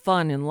from the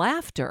fun and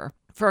laughter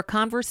for a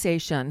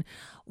conversation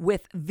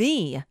with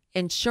the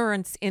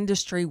insurance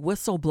industry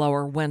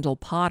whistleblower, Wendell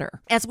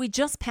Potter. As we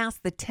just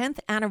passed the 10th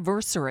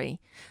anniversary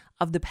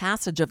of the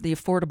passage of the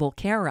Affordable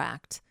Care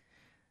Act,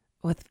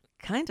 with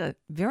kind of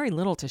very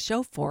little to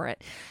show for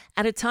it,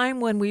 at a time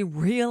when we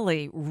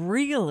really,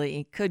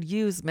 really could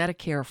use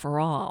Medicare for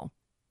all.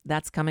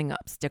 That's coming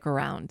up. Stick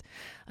around.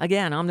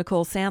 Again, I'm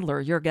Nicole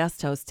Sandler, your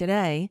guest host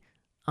today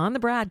on the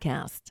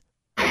BradCast.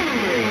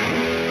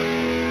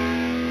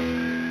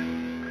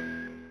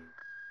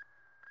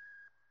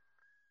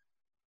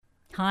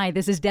 Hi,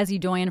 this is Desi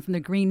Doyen from the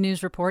Green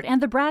News Report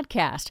and the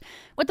BradCast.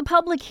 What the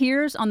public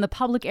hears on the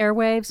public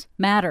airwaves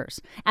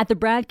matters. At the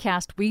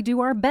BradCast, we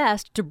do our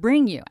best to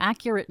bring you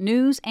accurate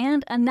news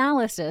and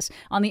analysis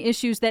on the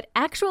issues that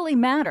actually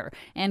matter,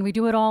 and we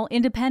do it all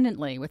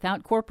independently,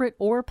 without corporate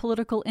or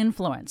political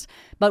influence.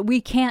 But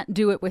we can't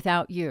do it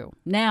without you,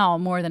 now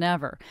more than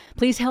ever.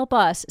 Please help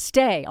us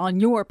stay on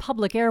your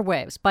public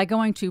airwaves by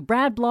going to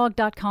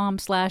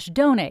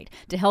bradblog.com/donate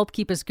to help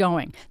keep us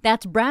going.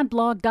 That's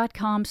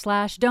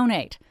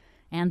bradblog.com/donate.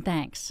 And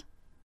thanks.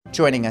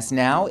 Joining us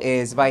now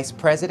is Vice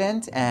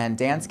President and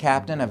dance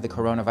captain of the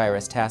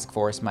Coronavirus Task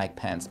Force, Mike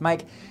Pence.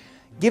 Mike,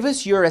 give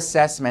us your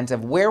assessment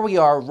of where we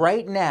are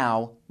right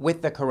now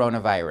with the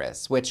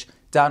coronavirus, which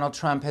Donald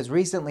Trump has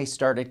recently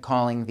started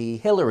calling the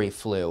Hillary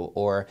flu,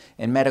 or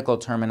in medical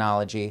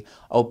terminology,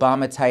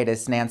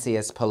 Obamatitis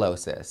Nancyus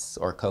Pelosis,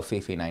 or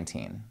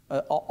Cofifi-19.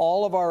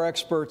 All of our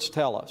experts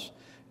tell us,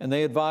 and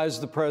they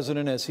advised the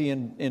president as he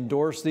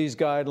endorsed these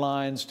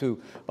guidelines to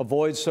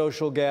avoid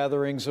social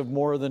gatherings of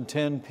more than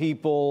 10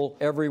 people.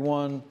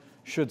 Everyone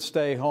should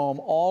stay home.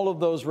 All of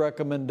those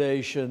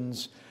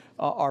recommendations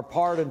are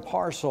part and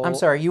parcel. I'm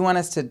sorry, you want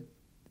us to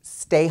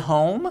stay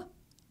home?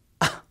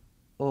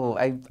 Oh,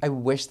 I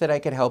wish that I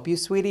could help you,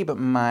 sweetie, but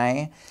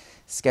my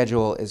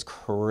schedule is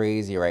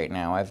crazy right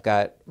now. I've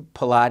got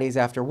Pilates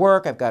after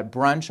work. I've got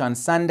brunch on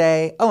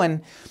Sunday. Oh,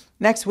 and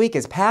next week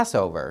is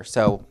Passover,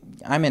 so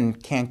I'm in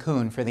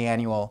Cancun for the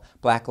annual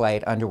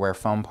Blacklight Underwear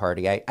Foam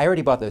Party. I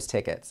already bought those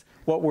tickets.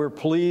 What we're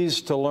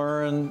pleased to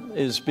learn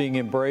is being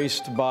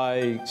embraced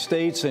by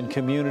states and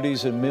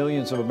communities and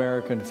millions of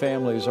American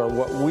families are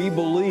what we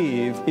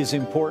believe is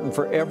important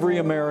for every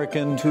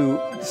American to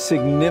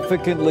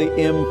significantly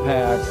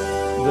impact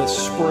the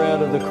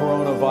spread of the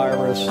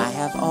coronavirus. I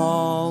have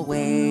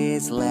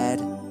always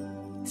led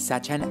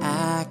such an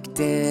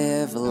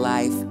active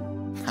life.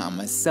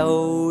 I'm a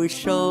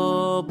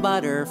social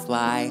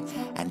butterfly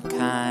and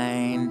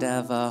kind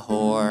of a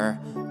whore.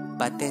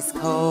 But this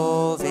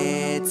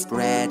COVID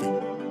spread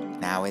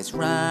now is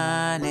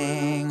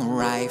running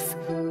rife.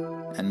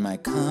 And my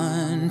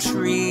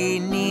country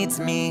needs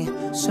me,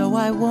 so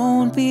I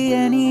won't be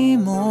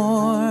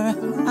anymore.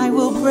 I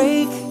will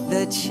break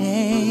the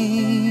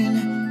chain.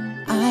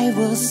 I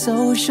will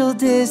social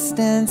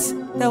distance,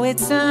 though it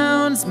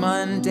sounds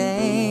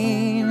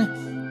mundane.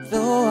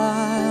 Though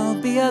I'll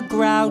be a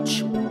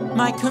grouch,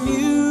 my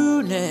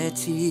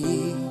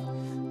community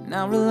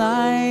now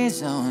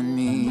relies on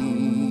me.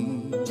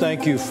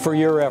 Thank you for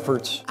your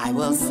efforts. I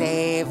will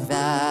save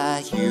the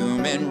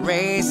human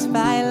race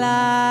by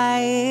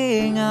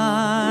lying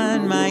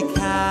on my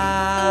couch.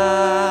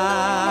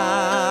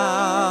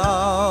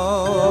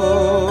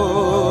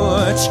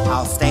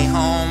 I'll stay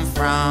home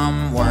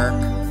from work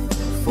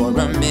for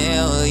a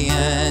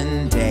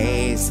million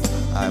days.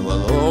 I will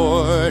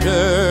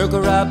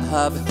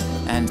Grubhub,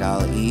 and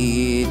I'll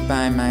eat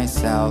by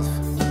myself.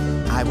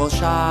 I will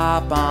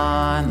shop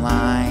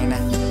online,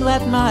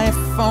 let my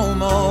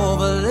FOMO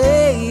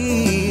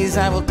blaze.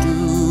 I will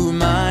do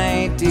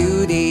my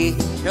duty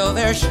till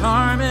they're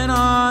charming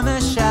on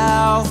the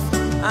shelf.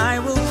 I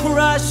will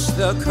crush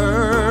the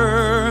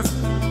curve,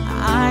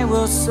 I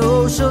will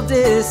social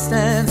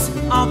distance.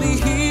 I'll be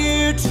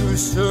here to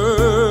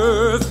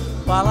serve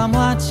while I'm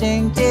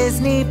watching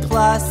Disney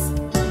Plus.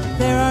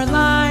 There are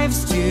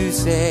lives to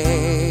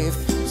save,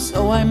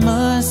 so I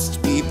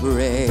must be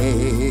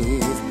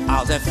brave.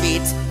 I'll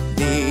defeat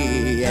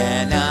the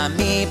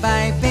enemy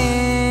by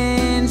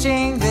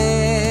binging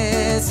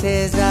This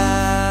Is Us.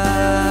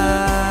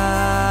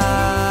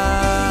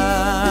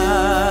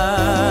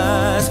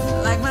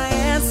 Like my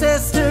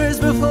ancestors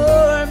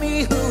before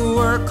me who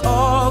were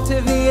called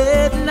to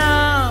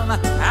Vietnam,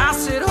 I'll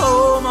sit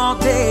home all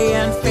day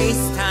and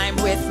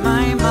FaceTime with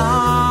my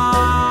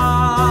mom.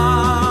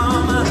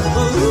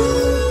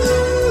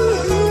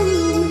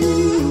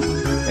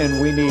 And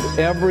we need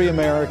every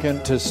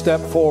American to step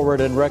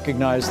forward and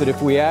recognize that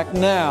if we act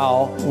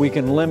now, we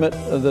can limit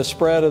the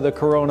spread of the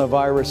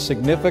coronavirus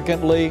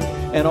significantly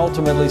and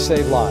ultimately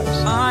save lives.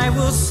 I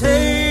will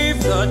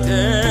save the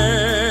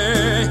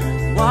day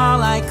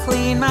while I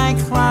clean my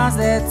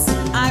closets.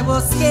 I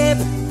will skip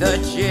the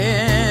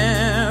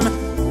gym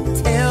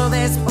till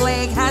this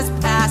plague has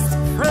passed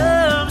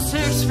from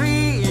 6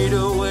 feet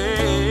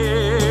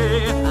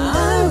away.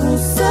 I will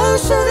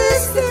social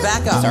distance.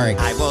 Back up. Sorry.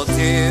 I will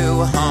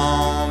do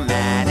home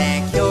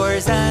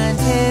manicures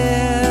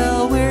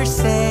until we're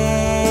safe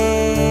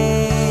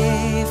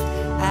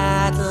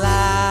at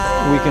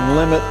last. We can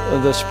limit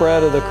the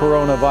spread of the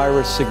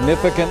coronavirus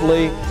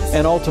significantly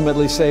and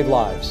ultimately save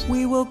lives.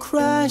 We will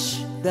crush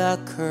the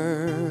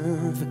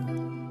curve.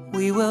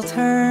 We will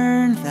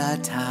turn the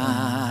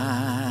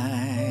tide.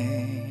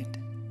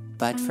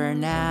 But for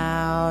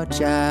now,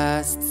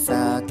 just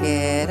suck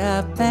it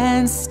up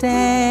and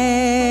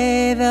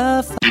stay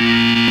the f***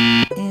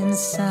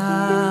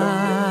 inside.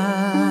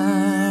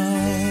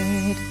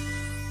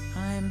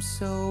 I'm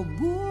so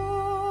bored.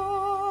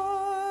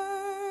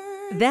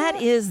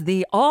 That is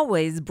the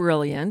always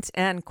brilliant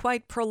and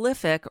quite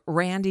prolific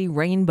Randy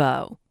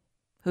Rainbow,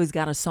 who's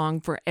got a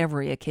song for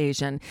every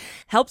occasion.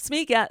 Helps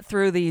me get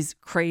through these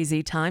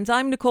crazy times.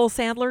 I'm Nicole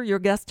Sandler, your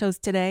guest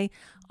host today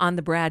on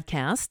the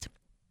BradCast.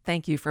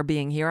 Thank you for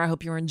being here. I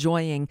hope you're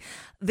enjoying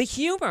the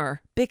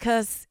humor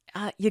because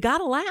you got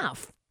to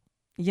laugh.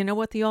 You know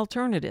what the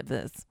alternative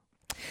is.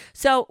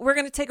 So we're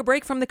going to take a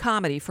break from the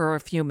comedy for a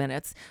few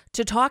minutes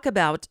to talk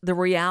about the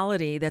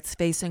reality that's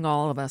facing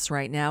all of us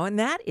right now, and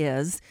that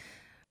is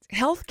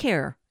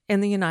healthcare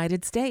in the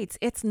United States.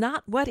 It's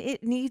not what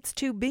it needs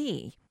to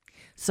be.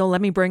 So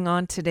let me bring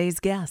on today's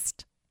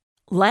guest.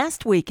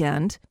 Last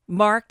weekend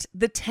marked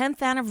the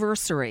 10th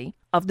anniversary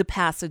of the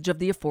passage of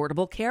the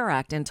Affordable Care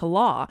Act into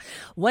law.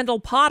 Wendell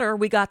Potter,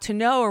 we got to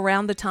know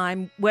around the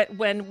time when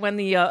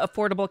the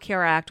Affordable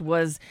Care Act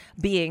was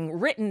being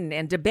written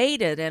and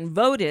debated and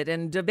voted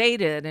and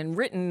debated and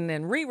written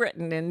and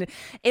rewritten. And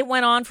it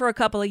went on for a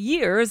couple of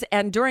years.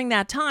 And during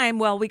that time,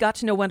 well, we got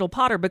to know Wendell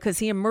Potter because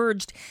he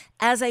emerged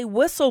as a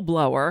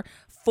whistleblower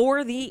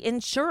for the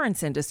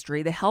insurance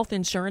industry, the health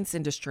insurance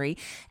industry.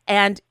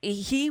 And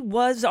he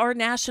was our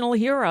national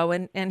hero,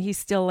 and he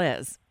still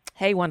is.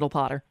 Hey, Wendell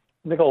Potter.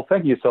 Nicole,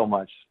 thank you so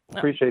much.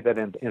 Appreciate that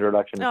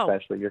introduction,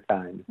 especially. You're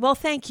kind. Well,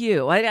 thank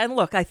you.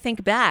 Look, I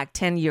think back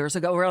 10 years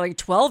ago, or like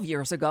 12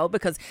 years ago,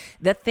 because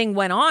that thing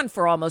went on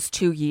for almost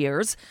 2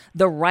 years,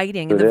 the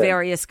writing and the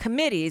various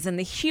committees and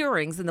the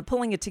hearings and the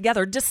pulling it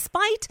together,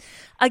 despite,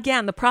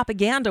 again, the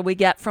propaganda we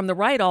get from the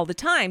right all the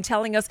time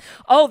telling us,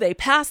 oh, they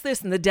passed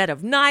this in the dead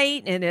of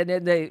night. And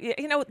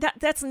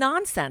that's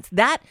nonsense.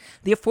 The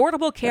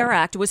Affordable Care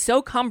Act was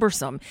so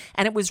cumbersome,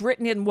 and it was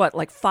written in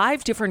like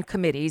 5 different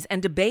committees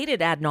and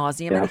debated ad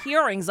nauseum and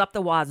hearings up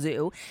the wazoo.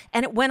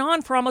 And it went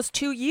on for almost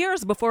 2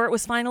 years before it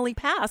was finally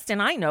passed.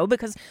 And I know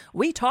because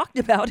we talked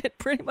about it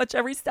pretty much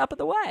every step of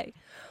the way.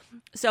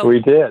 So we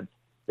did.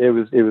 It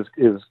was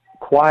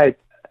quite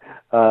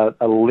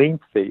a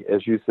lengthy,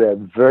 as you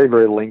said, very,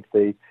 very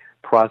lengthy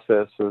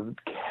process of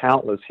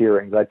countless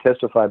hearings. I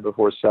testified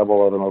before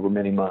several of them over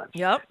many months.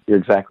 Yep. You're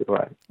exactly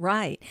right.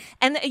 Right.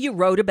 And you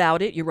wrote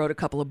about it. You wrote a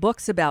couple of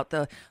books about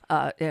the,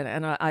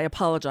 and I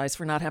apologize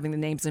for not having the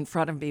names in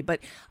front of me, but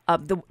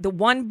the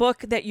one book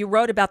that you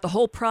wrote about the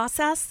whole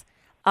process,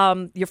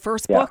 your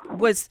first book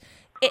was,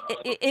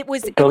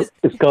 it's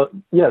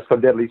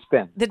called Deadly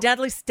Spin. The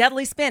Deadly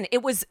Spin.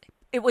 It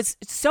was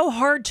so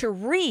hard to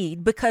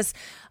read because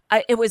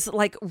it was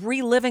like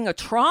reliving a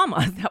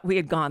trauma that we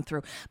had gone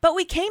through. But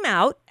we came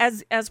out,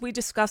 as we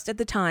discussed at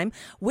the time,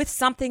 with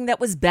something that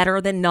was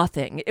better than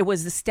nothing. It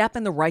was a step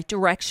in the right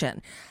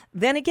direction.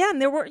 then again,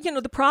 there were,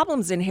 the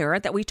problems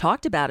inherent that we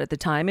talked about at the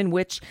time, in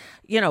which,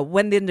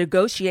 when the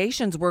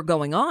negotiations were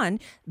going on,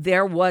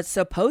 there was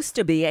supposed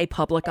to be a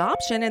public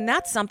option. And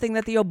that's something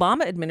that the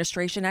Obama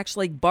administration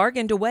actually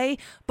bargained away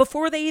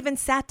before they even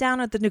sat down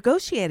at the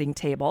negotiating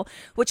table,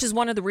 which is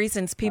one of the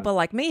reasons people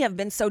like me have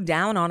been so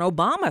down on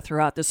Obama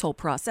throughout this whole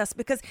process,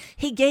 because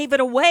he gave it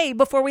away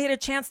before we had a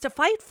chance to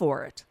fight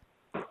for it.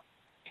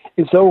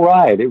 It's so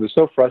right. It was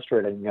so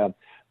frustrating.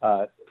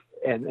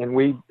 And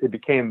it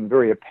became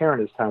very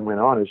apparent as time went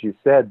on, as you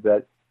said,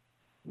 that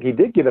he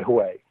did give it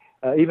away.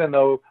 Even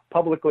though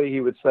publicly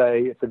he would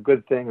say it's a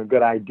good thing, a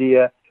good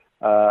idea.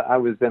 I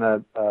was in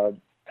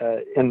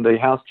the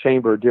House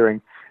chamber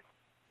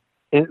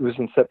it was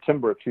in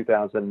September of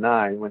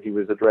 2009 when he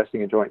was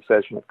addressing a joint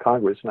session of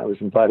Congress, and I was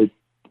invited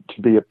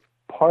to be a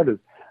part of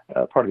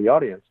the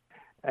audience.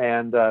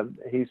 And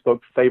he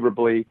spoke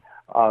favorably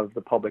of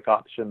the public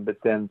option, but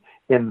then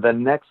in the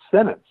next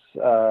sentence,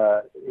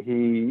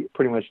 he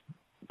pretty much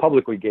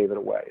publicly gave it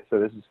away.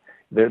 So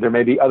there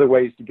may be other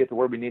ways to get to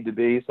where we need to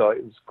be. So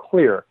it was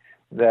clear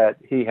that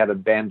he had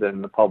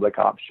abandoned the public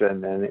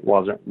option and it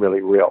wasn't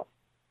really real.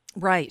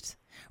 Right.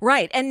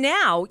 And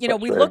now,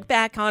 we look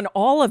back on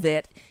all of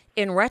it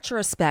in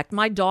retrospect.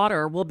 My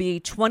daughter will be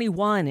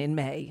 21 in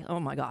May. Oh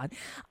my God.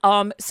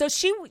 So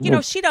she,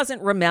 she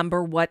doesn't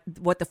remember what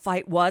the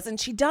fight was, and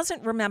she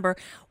doesn't remember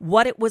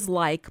what it was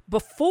like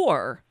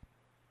before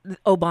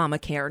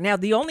Obamacare. Now,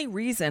 the only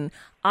reason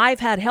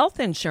I've had health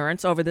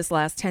insurance over this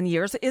last 10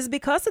 years is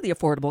because of the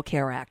Affordable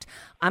Care Act.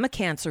 I'm a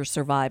cancer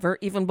survivor.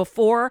 Even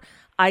before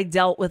I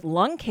dealt with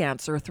lung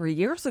cancer 3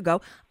 years ago,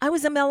 I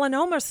was a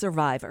melanoma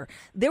survivor.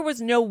 There was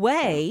no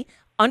way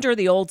under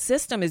the old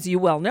system, as you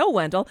well know,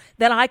 Wendell,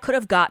 that I could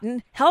have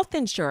gotten health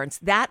insurance.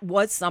 That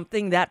was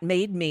something that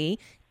made me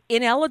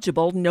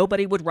ineligible.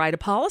 Nobody would write a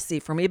policy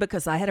for me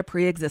because I had a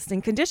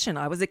pre-existing condition.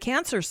 I was a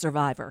cancer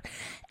survivor.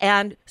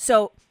 And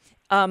so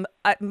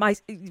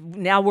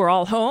now we're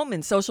all home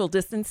and social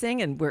distancing,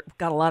 and we've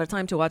got a lot of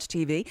time to watch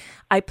TV.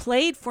 I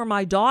played for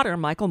my daughter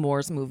Michael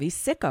Moore's movie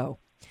Sicko,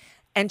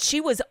 and she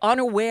was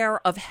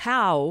unaware of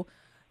how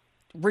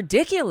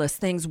ridiculous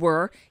things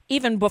were,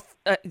 even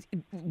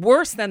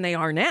worse than they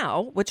are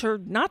now, which are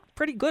not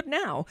pretty good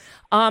now,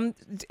 and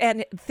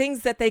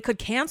things that they could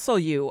cancel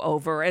you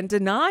over and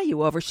deny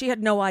you over. She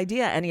had no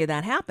idea any of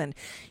that happened.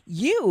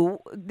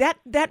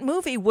 That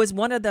movie was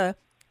one of the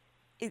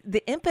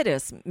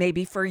impetus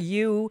maybe for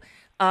you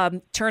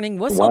turning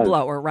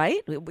whistleblower,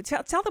 right?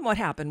 Tell them what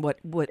happened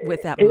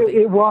with that movie.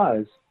 It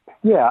was.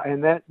 Yeah,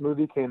 and that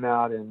movie came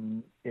out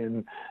in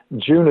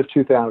June of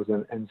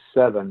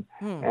 2007,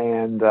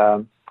 and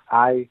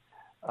I,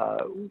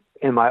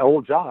 in my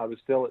old job, I was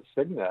still at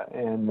Cigna,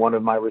 and one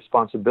of my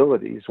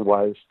responsibilities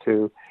was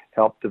to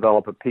help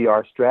develop a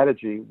PR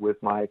strategy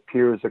with my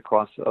peers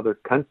across other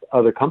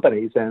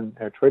companies and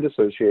our trade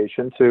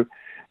association to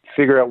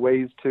figure out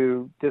ways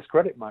to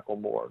discredit Michael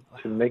Moore,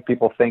 to make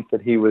people think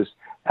that he was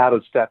out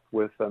of step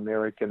with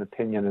American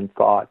opinion and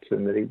thought,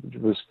 and that he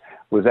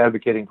was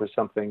advocating for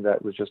something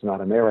that was just not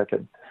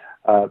American.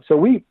 So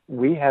we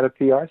had a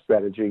PR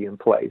strategy in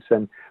place,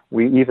 and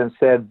we even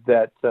said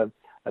that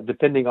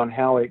depending on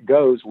how it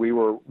goes, we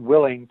were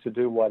willing to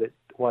do what it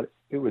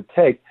would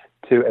take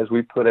to, as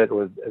we put it,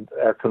 or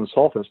our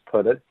consultants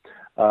put it,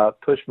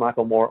 push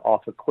Michael Moore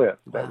off a cliff.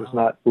 That was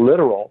not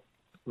literal,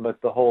 but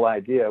the whole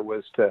idea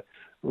was to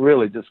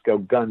really just go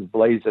guns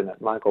blazing at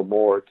Michael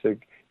Moore to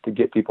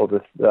get people to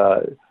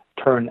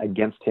turn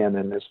against him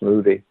in this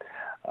movie.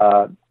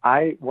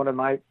 One of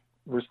my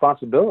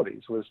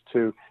responsibilities was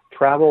to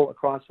travel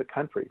across the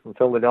country from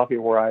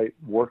Philadelphia, where I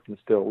worked and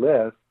still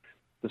live,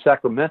 to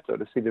Sacramento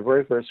to see the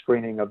very first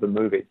screening of the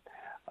movie.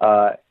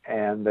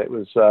 And it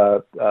was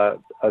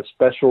a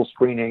special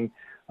screening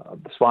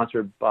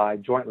sponsored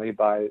jointly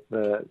by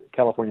the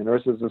California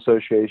Nurses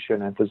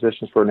Association and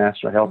Physicians for a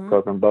National Health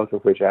Program, both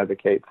of which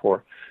advocate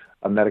for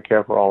a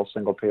Medicare for all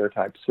single-payer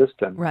type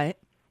system. Right.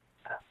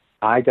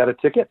 I got a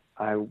ticket.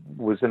 I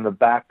was in the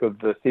back of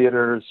the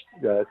theaters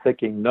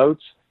taking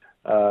notes.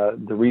 The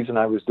reason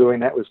I was doing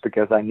that was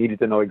because I needed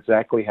to know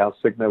exactly how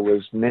Cigna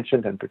was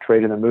mentioned and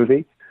portrayed in the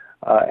movie.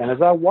 And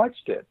as I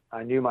watched it,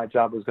 I knew my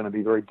job was going to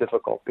be very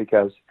difficult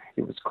because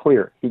it was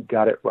clear he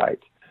got it right.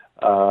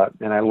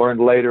 And I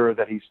learned later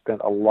that he spent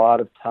a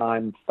lot of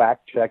time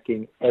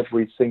fact-checking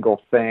every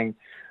single thing.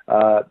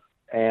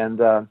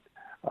 And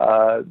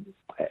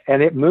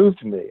it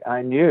moved me.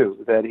 I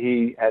knew that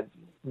he had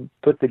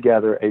put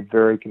together a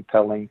very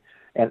compelling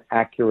and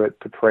accurate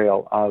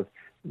portrayal of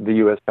the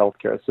U.S.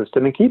 healthcare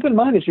system. And keep in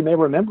mind, as you may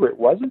remember, it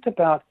wasn't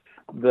about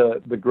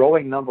the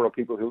growing number of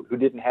people who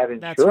didn't have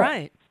insurance. That's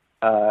right.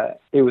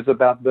 It was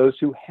about those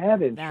who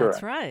have insurance.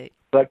 That's right.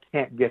 But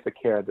can't get the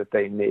care that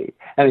they need.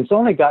 And it's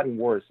only gotten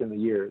worse in the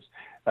years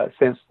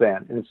since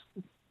then. And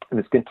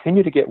it's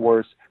continued to get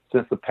worse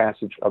since the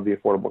passage of the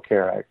Affordable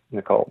Care Act,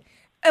 Nicole.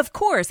 Of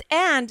course.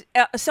 And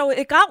so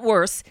it got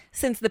worse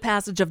since the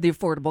passage of the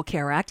Affordable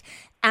Care Act.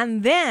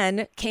 And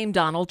then came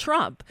Donald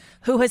Trump,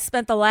 who has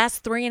spent the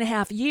last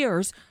 3.5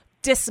 years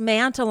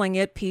dismantling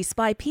it piece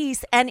by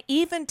piece. And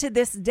even to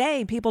this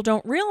day, people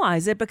don't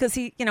realize it because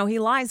he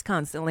lies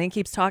constantly and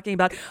keeps talking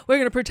about, we're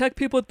going to protect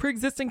people with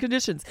pre-existing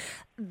conditions.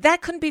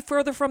 That couldn't be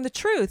further from the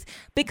truth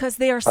because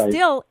they are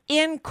still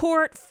in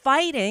court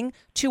fighting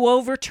to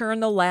overturn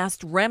the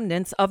last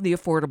remnants of the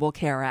Affordable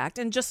Care Act.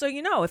 And just so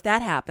you know, if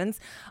that happens,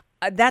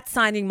 that's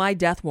signing my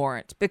death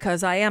warrant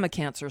because I am a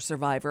cancer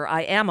survivor.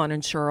 I am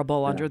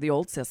uninsurable under the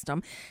old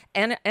system,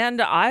 and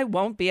I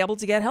won't be able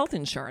to get health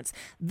insurance.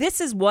 This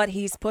is what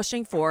he's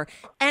pushing for.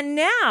 And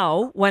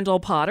now, Wendell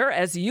Potter,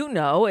 as you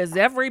know, as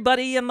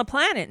everybody in the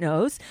planet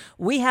knows,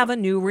 we have a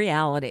new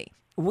reality.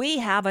 We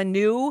have a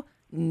new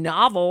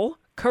novel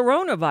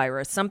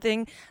coronavirus,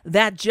 something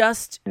that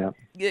just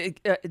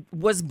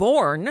was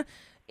born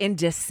in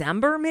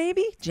December,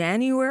 maybe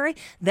January,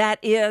 that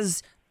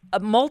is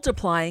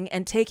multiplying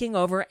and taking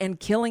over and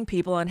killing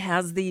people and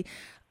has the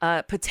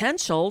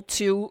potential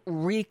to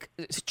wreak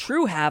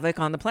true havoc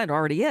on the planet.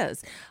 Already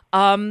is.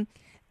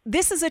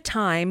 This is a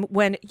time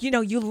when,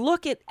 you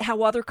look at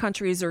how other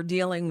countries are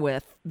dealing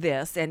with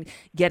this and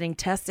getting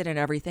tested and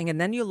everything. And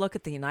then you look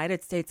at the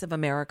United States of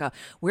America,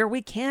 where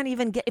we can't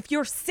even get, if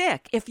you're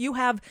sick, if you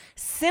have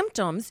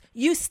symptoms,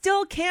 you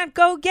still can't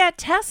go get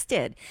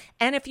tested.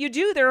 And if you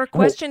do, there are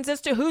questions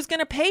as to who's going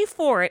to pay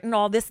for it and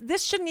all this.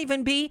 This shouldn't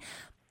even be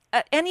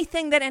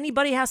anything that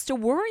anybody has to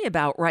worry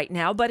about right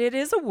now, but it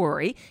is a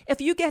worry. If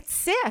you get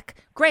sick,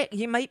 great,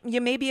 you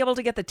may be able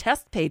to get the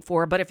test paid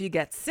for, but if you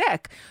get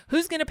sick,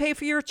 who's going to pay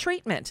for your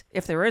treatment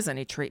if there is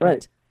any treatment?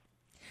 Right.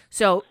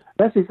 So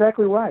that's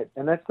exactly right,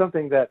 and that's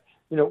something that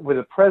when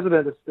the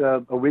president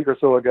a week or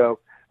so ago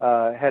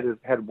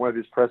had one of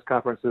his press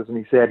conferences, and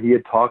he said he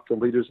had talked to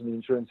leaders in the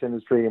insurance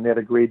industry and they had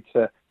agreed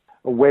to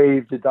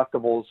waive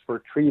deductibles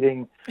for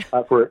treating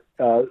for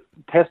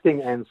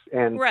testing and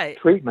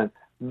treatment.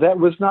 That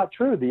was not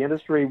true. The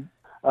industry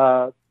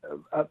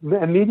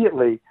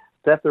immediately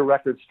set their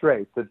record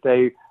straight that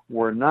they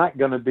were not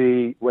going to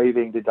be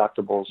waiving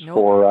deductibles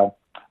for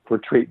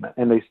treatment,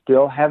 and they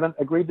still haven't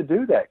agreed to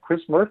do that.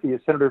 Chris Murphy, a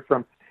senator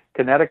from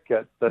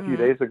Connecticut, a few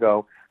days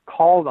ago,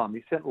 called on.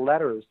 He sent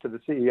letters to the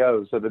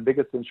CEOs of the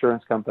biggest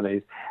insurance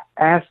companies,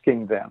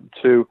 asking them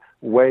to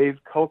waive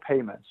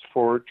co-payments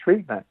for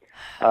treatment.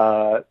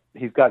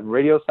 He's gotten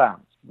radio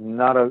silence.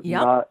 Not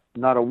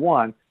a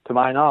one, to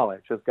my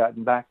knowledge, has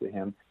gotten back to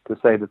him to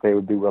say that they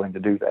would be willing to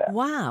do that.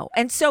 Wow.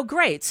 And so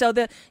great. So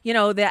the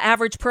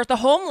average person, the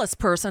homeless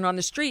person on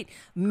the street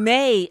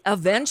may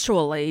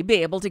eventually be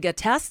able to get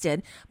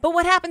tested. But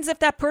what happens if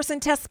that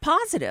person tests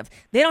positive?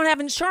 They don't have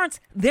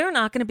insurance. They're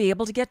not going to be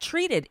able to get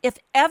treated. If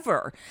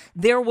ever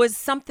there was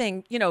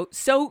something,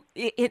 so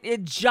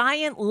in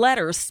giant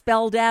letters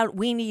spelled out,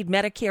 we need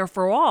Medicare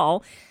for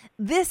all.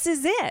 This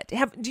is it.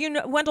 Do you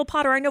know, Wendell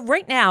Potter? I know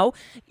right now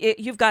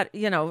you've got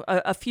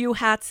a few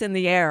hats in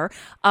the air.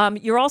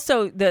 You're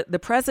also the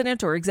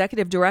president or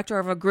executive director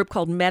of a group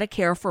called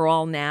Medicare for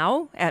All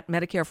Now at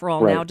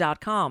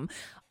MedicareForAllNow.com.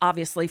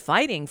 Obviously,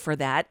 fighting for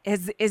that.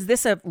 Is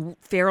this a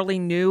fairly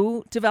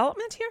new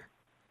development here?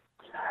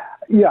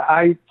 Yeah,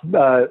 I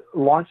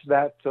launched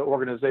that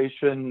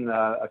organization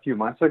a few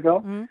months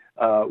ago.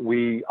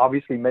 We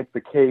obviously make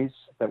the case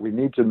that we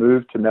need to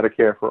move to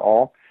Medicare for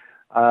All.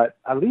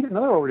 I lead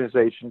another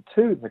organization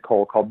too,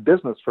 Nicole, called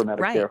Business for Medicare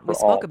for All. Right, we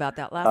spoke about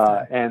that last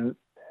time.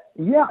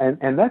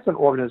 And that's an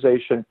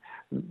organization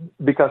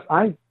because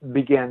I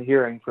began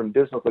hearing from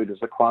business leaders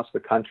across the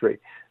country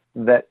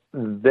that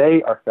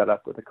they are fed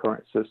up with the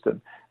current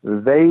system.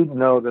 They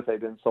know that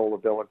they've been sold a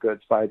bill of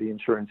goods by the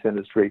insurance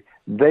industry.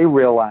 They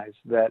realize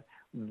that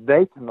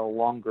they can no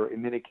longer,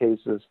 in many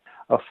cases,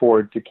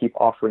 afford to keep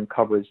offering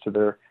coverage to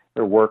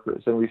their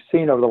workers. And we've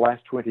seen over the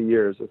last 20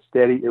 years a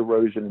steady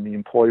erosion in the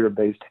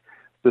employer-based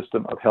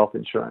system of health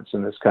insurance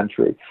in this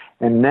country.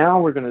 And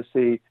now we're going to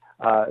see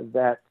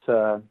that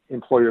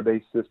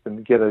employer-based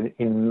system get an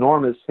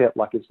enormous hit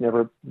like it's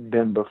never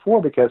been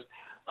before because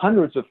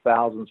hundreds of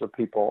thousands of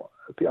people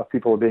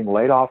are being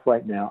laid off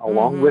right now.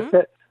 Along with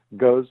it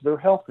goes their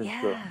health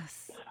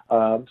insurance.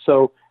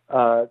 So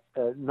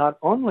not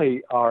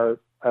only are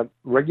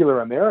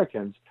regular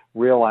Americans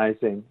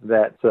realizing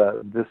that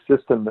the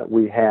system that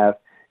we have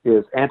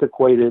is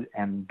antiquated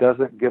and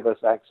doesn't give us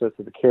access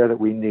to the care that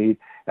we need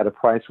at a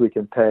price we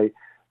can pay,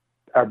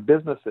 our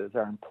businesses,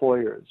 our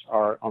employers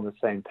are on the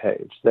same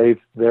page.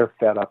 They're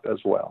fed up as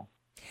well.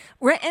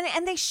 Right,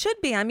 and they should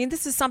be. I mean,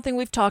 this is something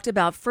we've talked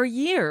about for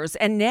years,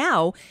 and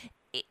now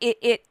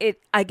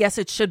I guess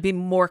it should be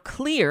more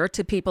clear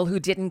to people who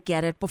didn't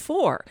get it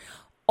before.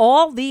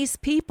 All these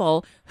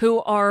people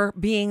who are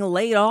being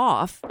laid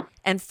off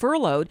and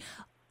furloughed,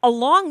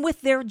 along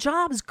with their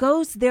jobs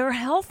goes their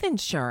health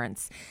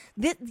insurance.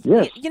 It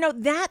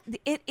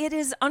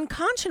is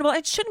unconscionable.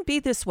 It shouldn't be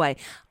this way.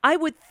 I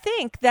would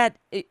think that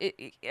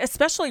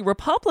especially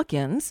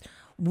Republicans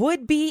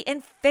would be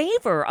in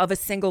favor of a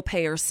single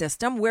payer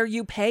system where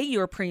you pay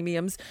your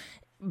premiums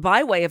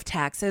by way of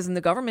taxes and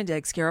the government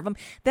takes care of them,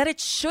 that it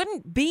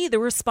shouldn't be the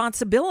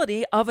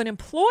responsibility of an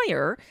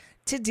employer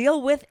to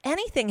deal with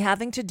anything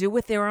having to do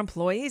with their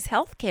employees'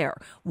 health care.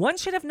 One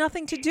should have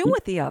nothing to do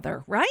with the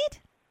other,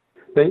 right?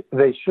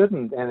 They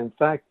shouldn't, and in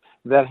fact,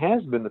 that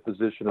has been the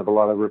position of a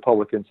lot of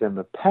Republicans in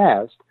the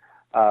past.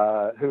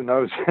 Who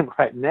knows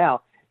right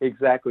now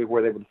exactly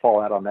where they would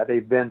fall out on that.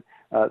 They've been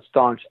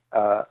staunch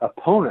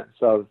opponents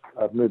of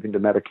moving to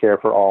Medicare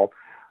for all.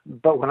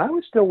 But when I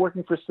was still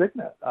working for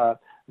Cigna,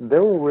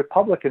 there were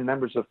Republican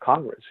members of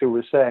Congress who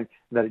were saying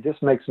that it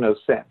just makes no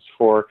sense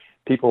for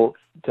people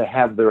to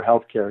have their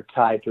health care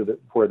tied to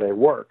where they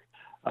work.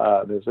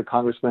 There's a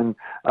congressman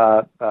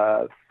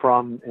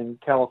in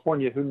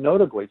California who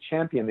notably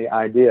championed the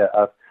idea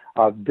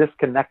of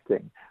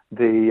disconnecting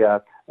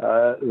the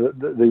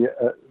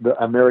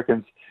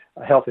Americans'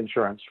 health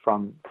insurance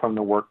from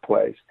the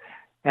workplace.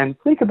 And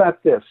think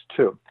about this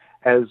too,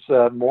 as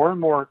more and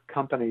more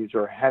companies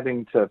are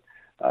having to,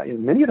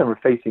 many of them are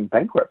facing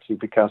bankruptcy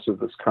because of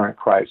this current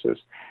crisis,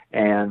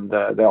 and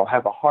they'll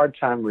have a hard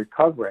time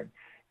recovering.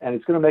 And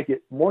it's going to make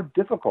it more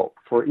difficult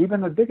for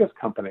even the biggest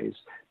companies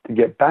to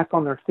get back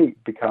on their feet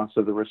because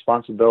of the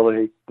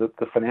responsibility, the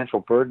financial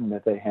burden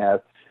that they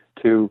have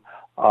to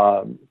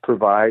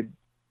provide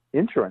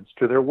insurance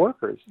to their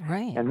workers.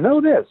 Right. And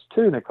know this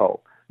too,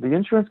 Nicole, the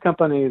insurance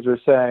companies are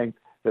saying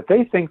that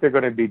they think they're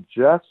going to be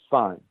just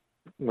fine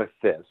with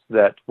this.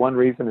 That one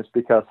reason is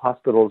because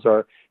hospitals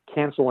are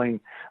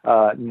canceling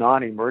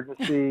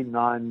non-emergency,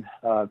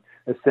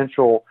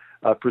 non-essential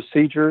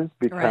procedures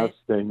because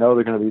they know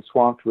they're going to be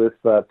swamped with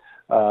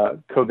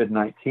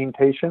COVID-19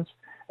 patients.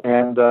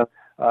 And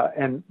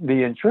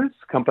the insurance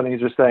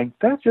companies are saying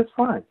that's just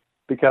fine,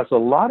 because a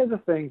lot of the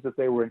things that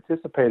they were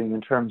anticipating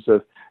in terms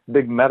of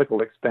big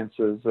medical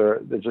expenses they're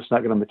just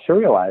not going to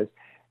materialize.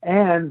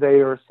 And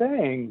they are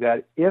saying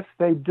that if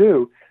they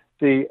do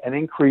see an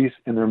increase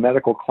in their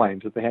medical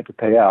claims that they have to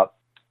pay out,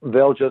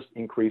 they'll just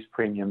increase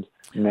premiums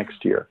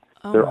next year.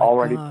 They're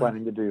already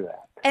planning to do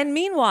that. And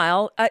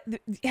meanwhile,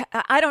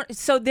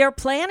 so they're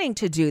planning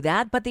to do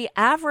that, but the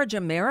average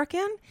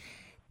American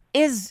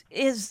is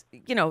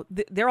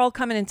they're all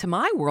coming into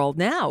my world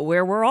now,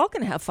 where we're all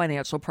going to have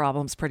financial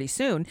problems pretty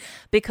soon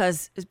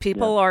because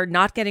people are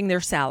not getting their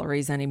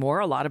salaries anymore.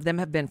 A lot of them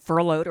have been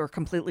furloughed or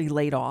completely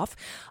laid off.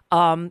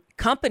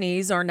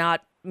 Companies are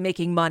not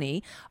making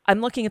money. I'm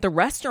looking at the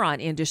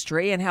restaurant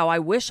industry and how I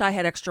wish I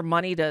had extra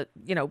money to,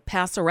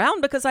 pass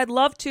around, because I'd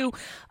love to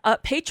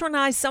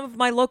patronize some of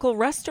my local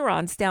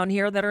restaurants down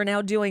here that are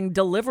now doing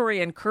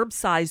delivery and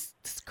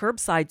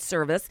curbside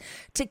service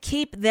to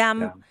keep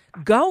them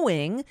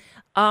going.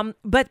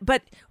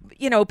 But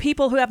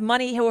people who have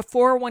money, who have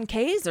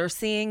 401ks, are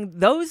seeing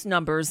those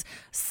numbers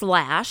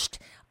slashed.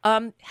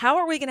 How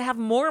are we going to have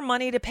more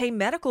money to pay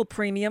medical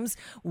premiums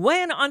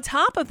when, on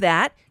top of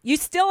that, you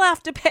still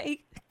have to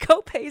pay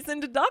copays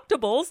and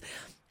deductibles?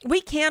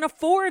 We can't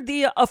afford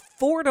the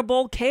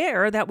affordable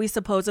care that we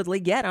supposedly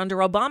get under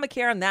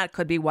Obamacare, and that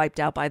could be wiped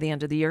out by the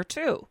end of the year,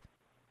 too.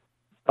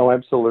 Oh,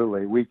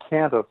 absolutely. We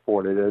can't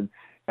afford it.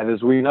 And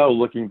as we know,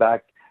 looking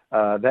back,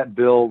 that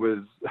bill was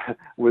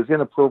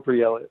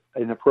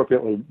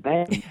inappropriately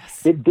named.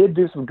 Yes. It did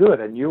do some good,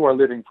 and you are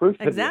living proof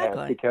that it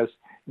has, because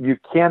you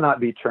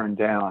cannot be turned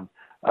down.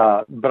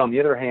 But on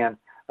the other hand,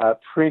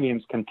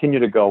 premiums continue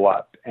to go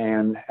up,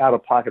 and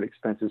out-of-pocket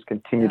expenses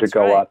continue to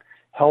go up.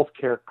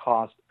 Healthcare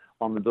costs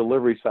on the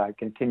delivery side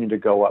continue to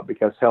go up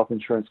because health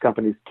insurance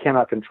companies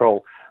cannot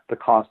control the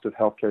cost of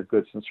healthcare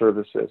goods and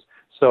services.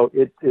 So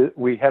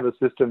we have a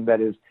system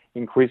that is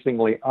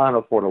increasingly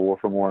unaffordable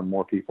for more and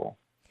more people.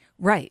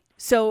 Right.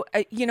 So,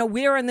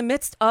 we're in the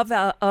midst of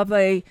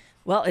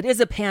it is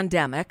a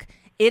pandemic.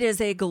 It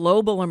is a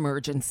global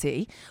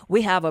emergency.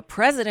 We have a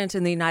president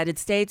in the United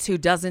States who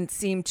doesn't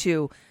seem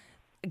to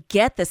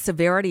get the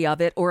severity of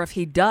it, or if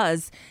he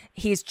does,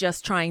 he's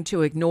just trying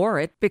to ignore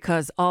it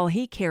because all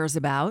he cares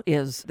about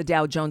is the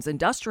Dow Jones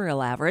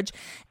Industrial Average.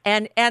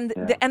 And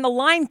the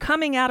line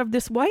coming out of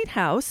this White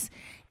House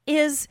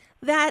is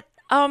that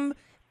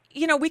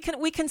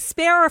we can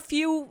spare a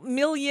few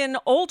million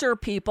older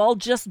people,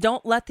 just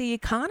don't let the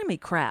economy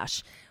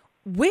crash.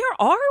 Where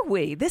are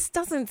we? This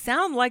doesn't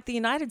sound like the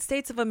United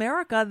States of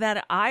America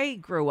that I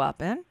grew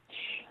up in.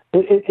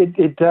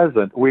 It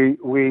doesn't.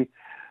 We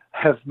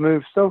have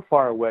moved so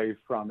far away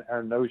from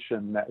our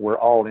notion that we're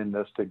all in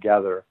this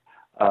together,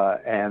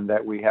 and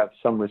that we have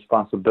some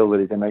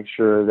responsibility to make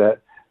sure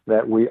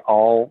that we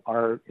all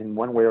are in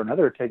one way or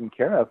another taken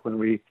care of when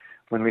we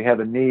have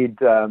a need,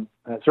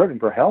 certainly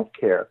for health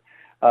care.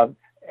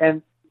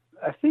 And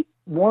I think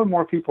more and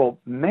more people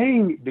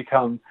may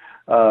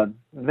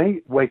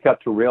wake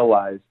up to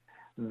realize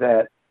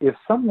that if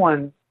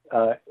someone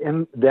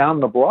down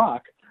the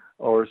block,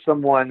 or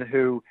someone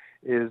who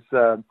is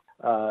the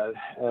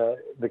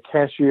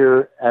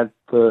cashier at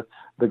the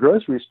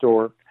grocery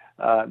store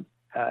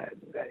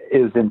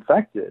is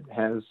infected,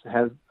 has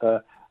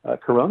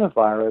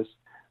coronavirus,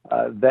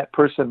 that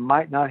person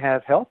might not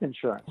have health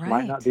insurance,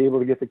 might not be able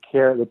to get the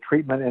care, the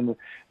treatment, and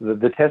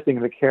the testing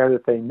and the care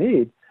that they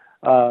need,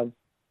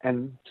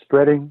 and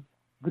spreading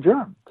the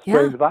germ,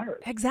 spreading the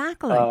virus.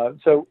 Exactly.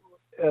 So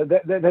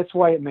that's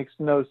why it makes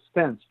no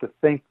sense to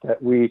think that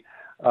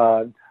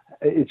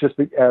it's just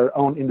our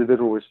own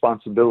individual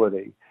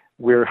responsibility.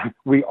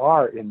 We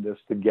are in this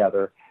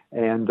together,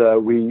 And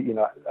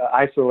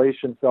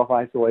isolation,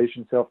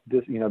 self-isolation,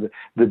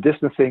 the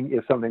distancing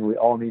is something we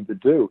all need to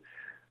do.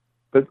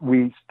 But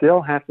we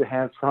still have to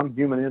have some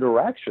human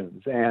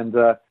interactions, and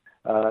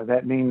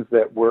that means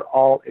that we're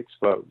all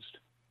exposed.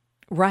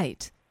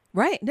 Right.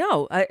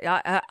 No,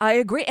 I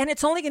agree, and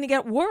it's only going to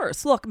get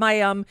worse. Look,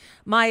 my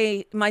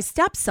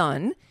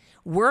stepson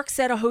works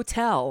at a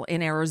hotel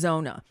in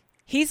Arizona.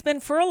 He's been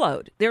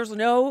furloughed. There's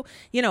no,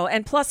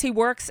 and plus he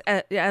works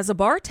as a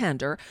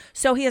bartender,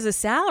 so he has a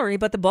salary,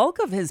 but the bulk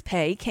of his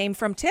pay came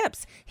from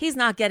tips. He's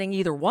not getting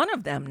either one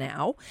of them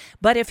now,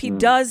 but if he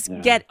does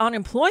get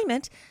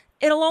unemployment,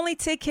 it'll only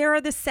take care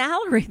of the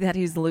salary that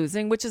he's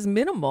losing, which is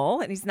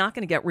minimal, and he's not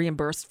going to get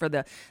reimbursed for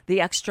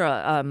the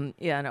extra,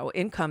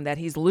 income that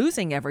he's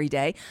losing every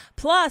day.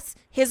 Plus,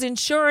 his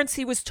insurance,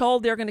 he was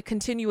told they're going to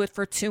continue it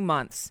for 2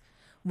 months.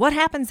 What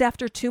happens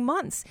after 2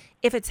 months?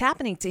 If it's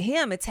happening to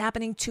him, it's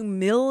happening to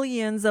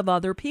millions of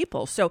other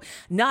people. So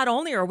not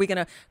only are we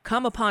going to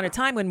come upon a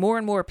time when more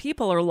and more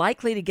people are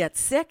likely to get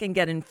sick and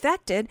get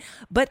infected,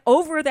 but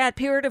over that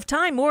period of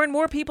time, more and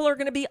more people are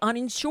going to be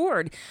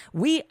uninsured.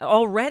 We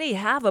already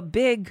have a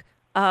big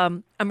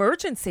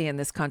emergency in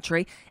this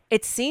country.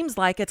 It seems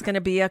like it's going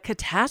to be a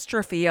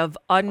catastrophe of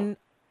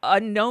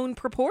unknown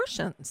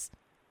proportions.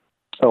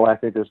 Oh, I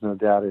think there's no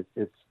doubt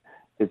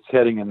it's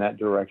heading in that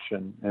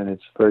direction, and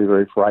it's very,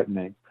 very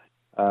frightening.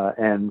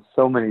 And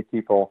so many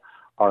people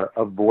are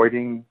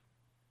avoiding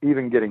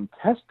even getting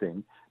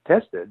tested,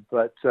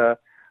 but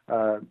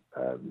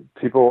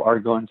people are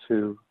going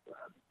to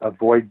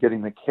avoid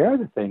getting the care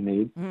that they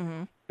need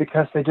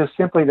because they just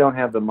simply don't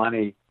have the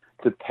money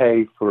to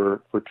pay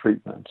for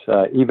treatment,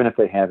 even if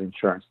they have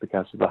insurance,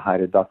 because of the high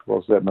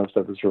deductibles that most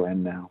of us are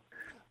in now.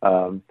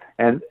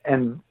 And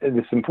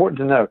it's important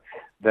to note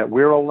that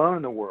we're alone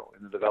in the world,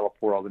 in the developed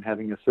world, in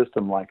having a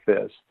system like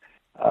this.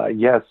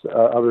 Yes,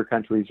 other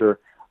countries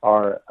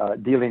are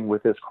dealing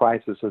with this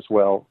crisis as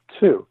well,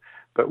 too.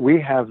 But we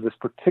have this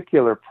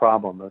particular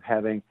problem of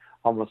having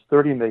almost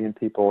 30 million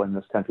people in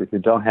this country who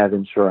don't have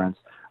insurance,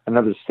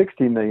 another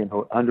 60 million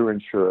who are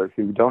underinsured,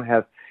 who don't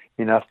have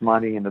enough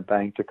money in the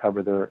bank to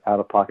cover their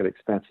out-of-pocket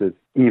expenses,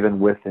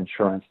 even with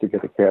insurance, to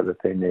get the care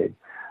that they need.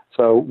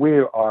 So we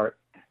are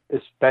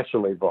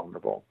especially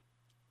vulnerable.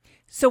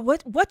 So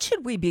what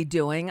should we be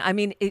doing? I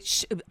mean,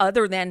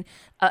 other than,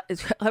 I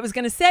was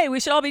going to say we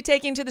should all be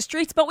taking to the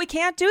streets, but we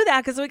can't do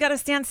that because we got to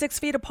stand 6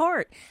 feet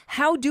apart.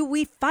 How do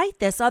we fight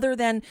this other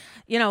than,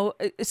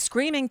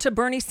 screaming to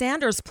Bernie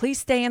Sanders, please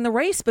stay in the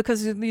race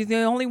because you're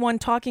the only one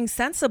talking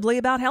sensibly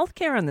about health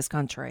care in this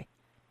country?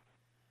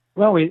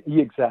 Well,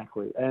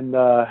 exactly. And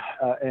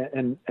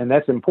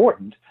that's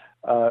important.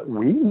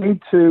 We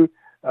need to,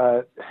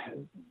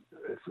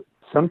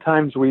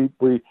 sometimes we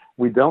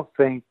don't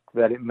think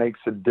that it makes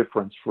a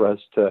difference for us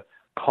to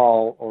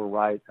call or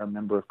write a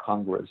member of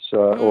Congress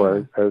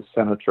or a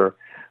senator,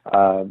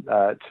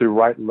 to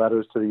write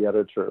letters to the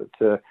editor,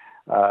 to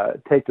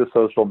take to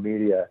social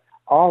media.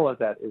 All of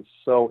that is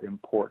so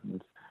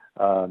important.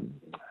 As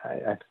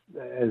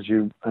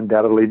you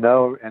undoubtedly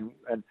know, and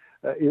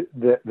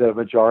the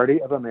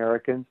majority of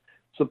Americans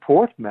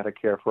support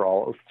Medicare for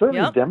all,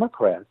 certainly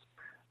Democrats.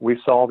 We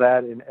saw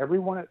that in every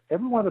one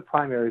of the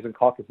primaries and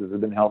caucuses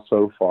have been held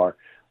so far.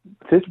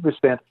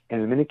 50%,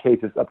 and in many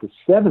cases up to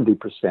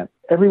 70%,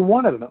 every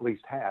one of them, at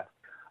least half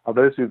of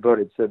those who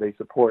voted, said they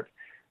support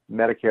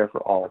Medicare for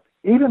all.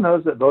 Even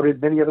those that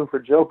voted, many of them for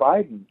Joe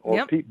Biden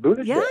or Pete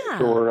Buttigieg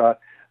or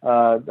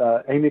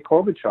Amy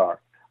Klobuchar,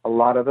 a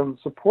lot of them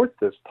support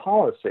this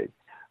policy.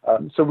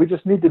 So we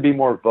just need to be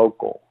more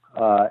vocal.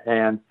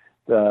 And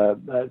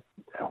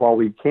while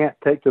we can't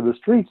take to the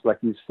streets, like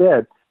you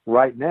said,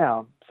 right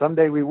now,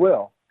 someday we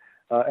will.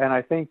 And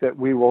I think that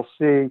we will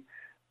see,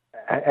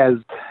 as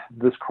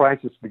this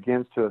crisis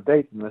begins to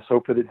abate, and let's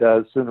hope that it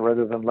does sooner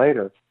rather than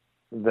later,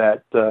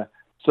 that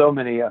so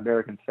many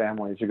American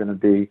families are going to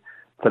be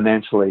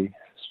financially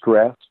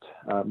stressed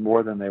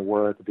more than they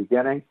were at the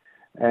beginning,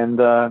 and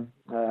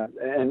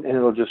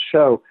it'll just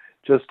show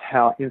just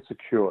how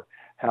insecure,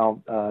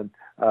 how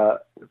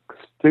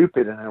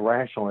stupid and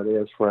irrational it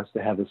is for us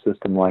to have a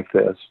system like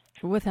this.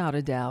 Without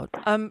a doubt.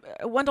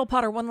 Wendell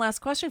Potter, one last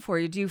question for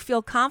you. Do you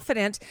feel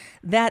confident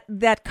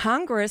that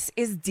Congress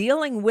is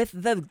dealing with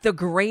the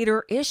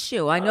greater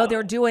issue? I know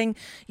they're doing,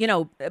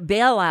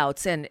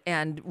 bailouts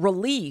and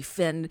relief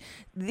and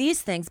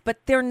these things,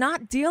 but they're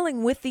not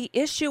dealing with the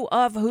issue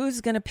of who's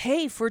going to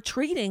pay for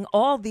treating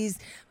all these,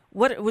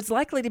 what was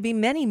likely to be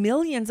many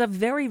millions of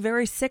very,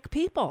 very sick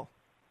people.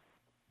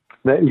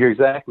 You're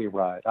exactly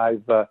right.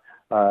 I've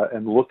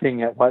am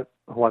looking at what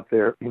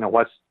they're,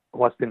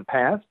 what's been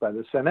passed by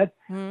the Senate,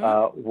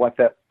 what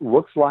that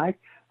looks like.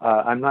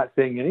 I'm not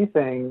seeing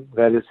anything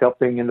that is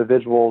helping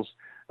individuals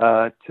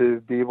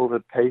to be able to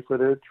pay for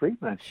their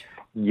treatment.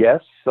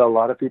 Yes, a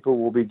lot of people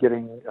will be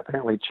getting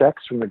apparently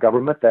checks from the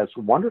government. That's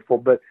wonderful,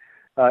 but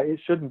it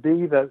shouldn't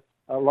be that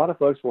a lot of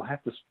folks will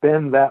have to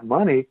spend that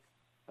money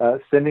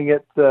sending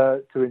it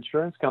to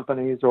insurance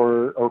companies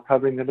or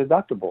covering the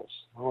deductibles.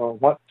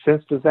 What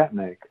sense does that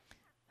make?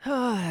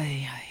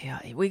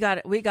 We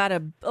got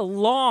a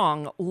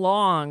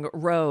long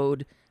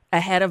road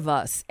ahead of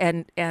us,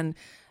 and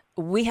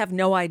we have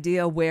no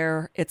idea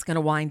where it's going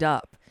to wind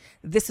up.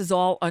 This is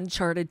all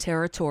uncharted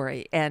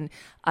territory. And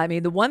I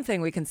mean, the one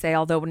thing we can say,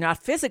 although we're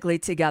not physically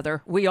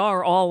together, we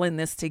are all in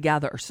this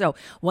together. So,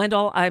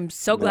 Wendell, I'm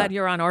so glad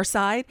you're on our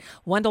side.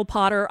 Wendell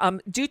Potter,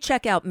 do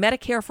check out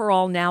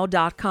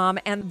MedicareForAllNow.com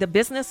and the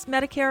Business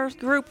Medicare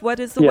group. What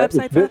is the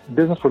website for that?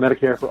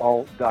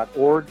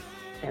 BusinessForMedicareForAll.org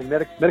and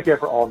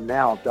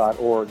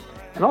MedicareForAllNow.org.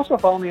 And also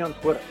follow me on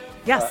Twitter.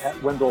 Yes.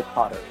 At Wendell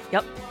Potter.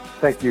 Yep.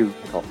 Thank you,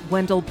 Nicole.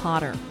 Wendell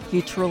Potter.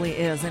 He truly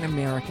is an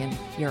American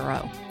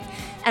hero.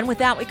 And with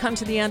that, we come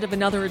to the end of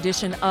another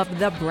edition of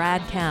the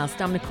BradCast.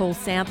 I'm Nicole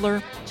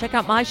Sandler. Check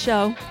out my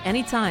show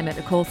anytime at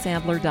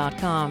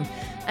NicoleSandler.com.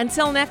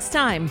 Until next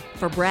time,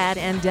 for Brad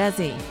and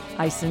Desi,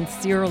 I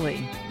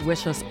sincerely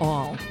wish us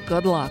all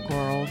good luck,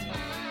 world.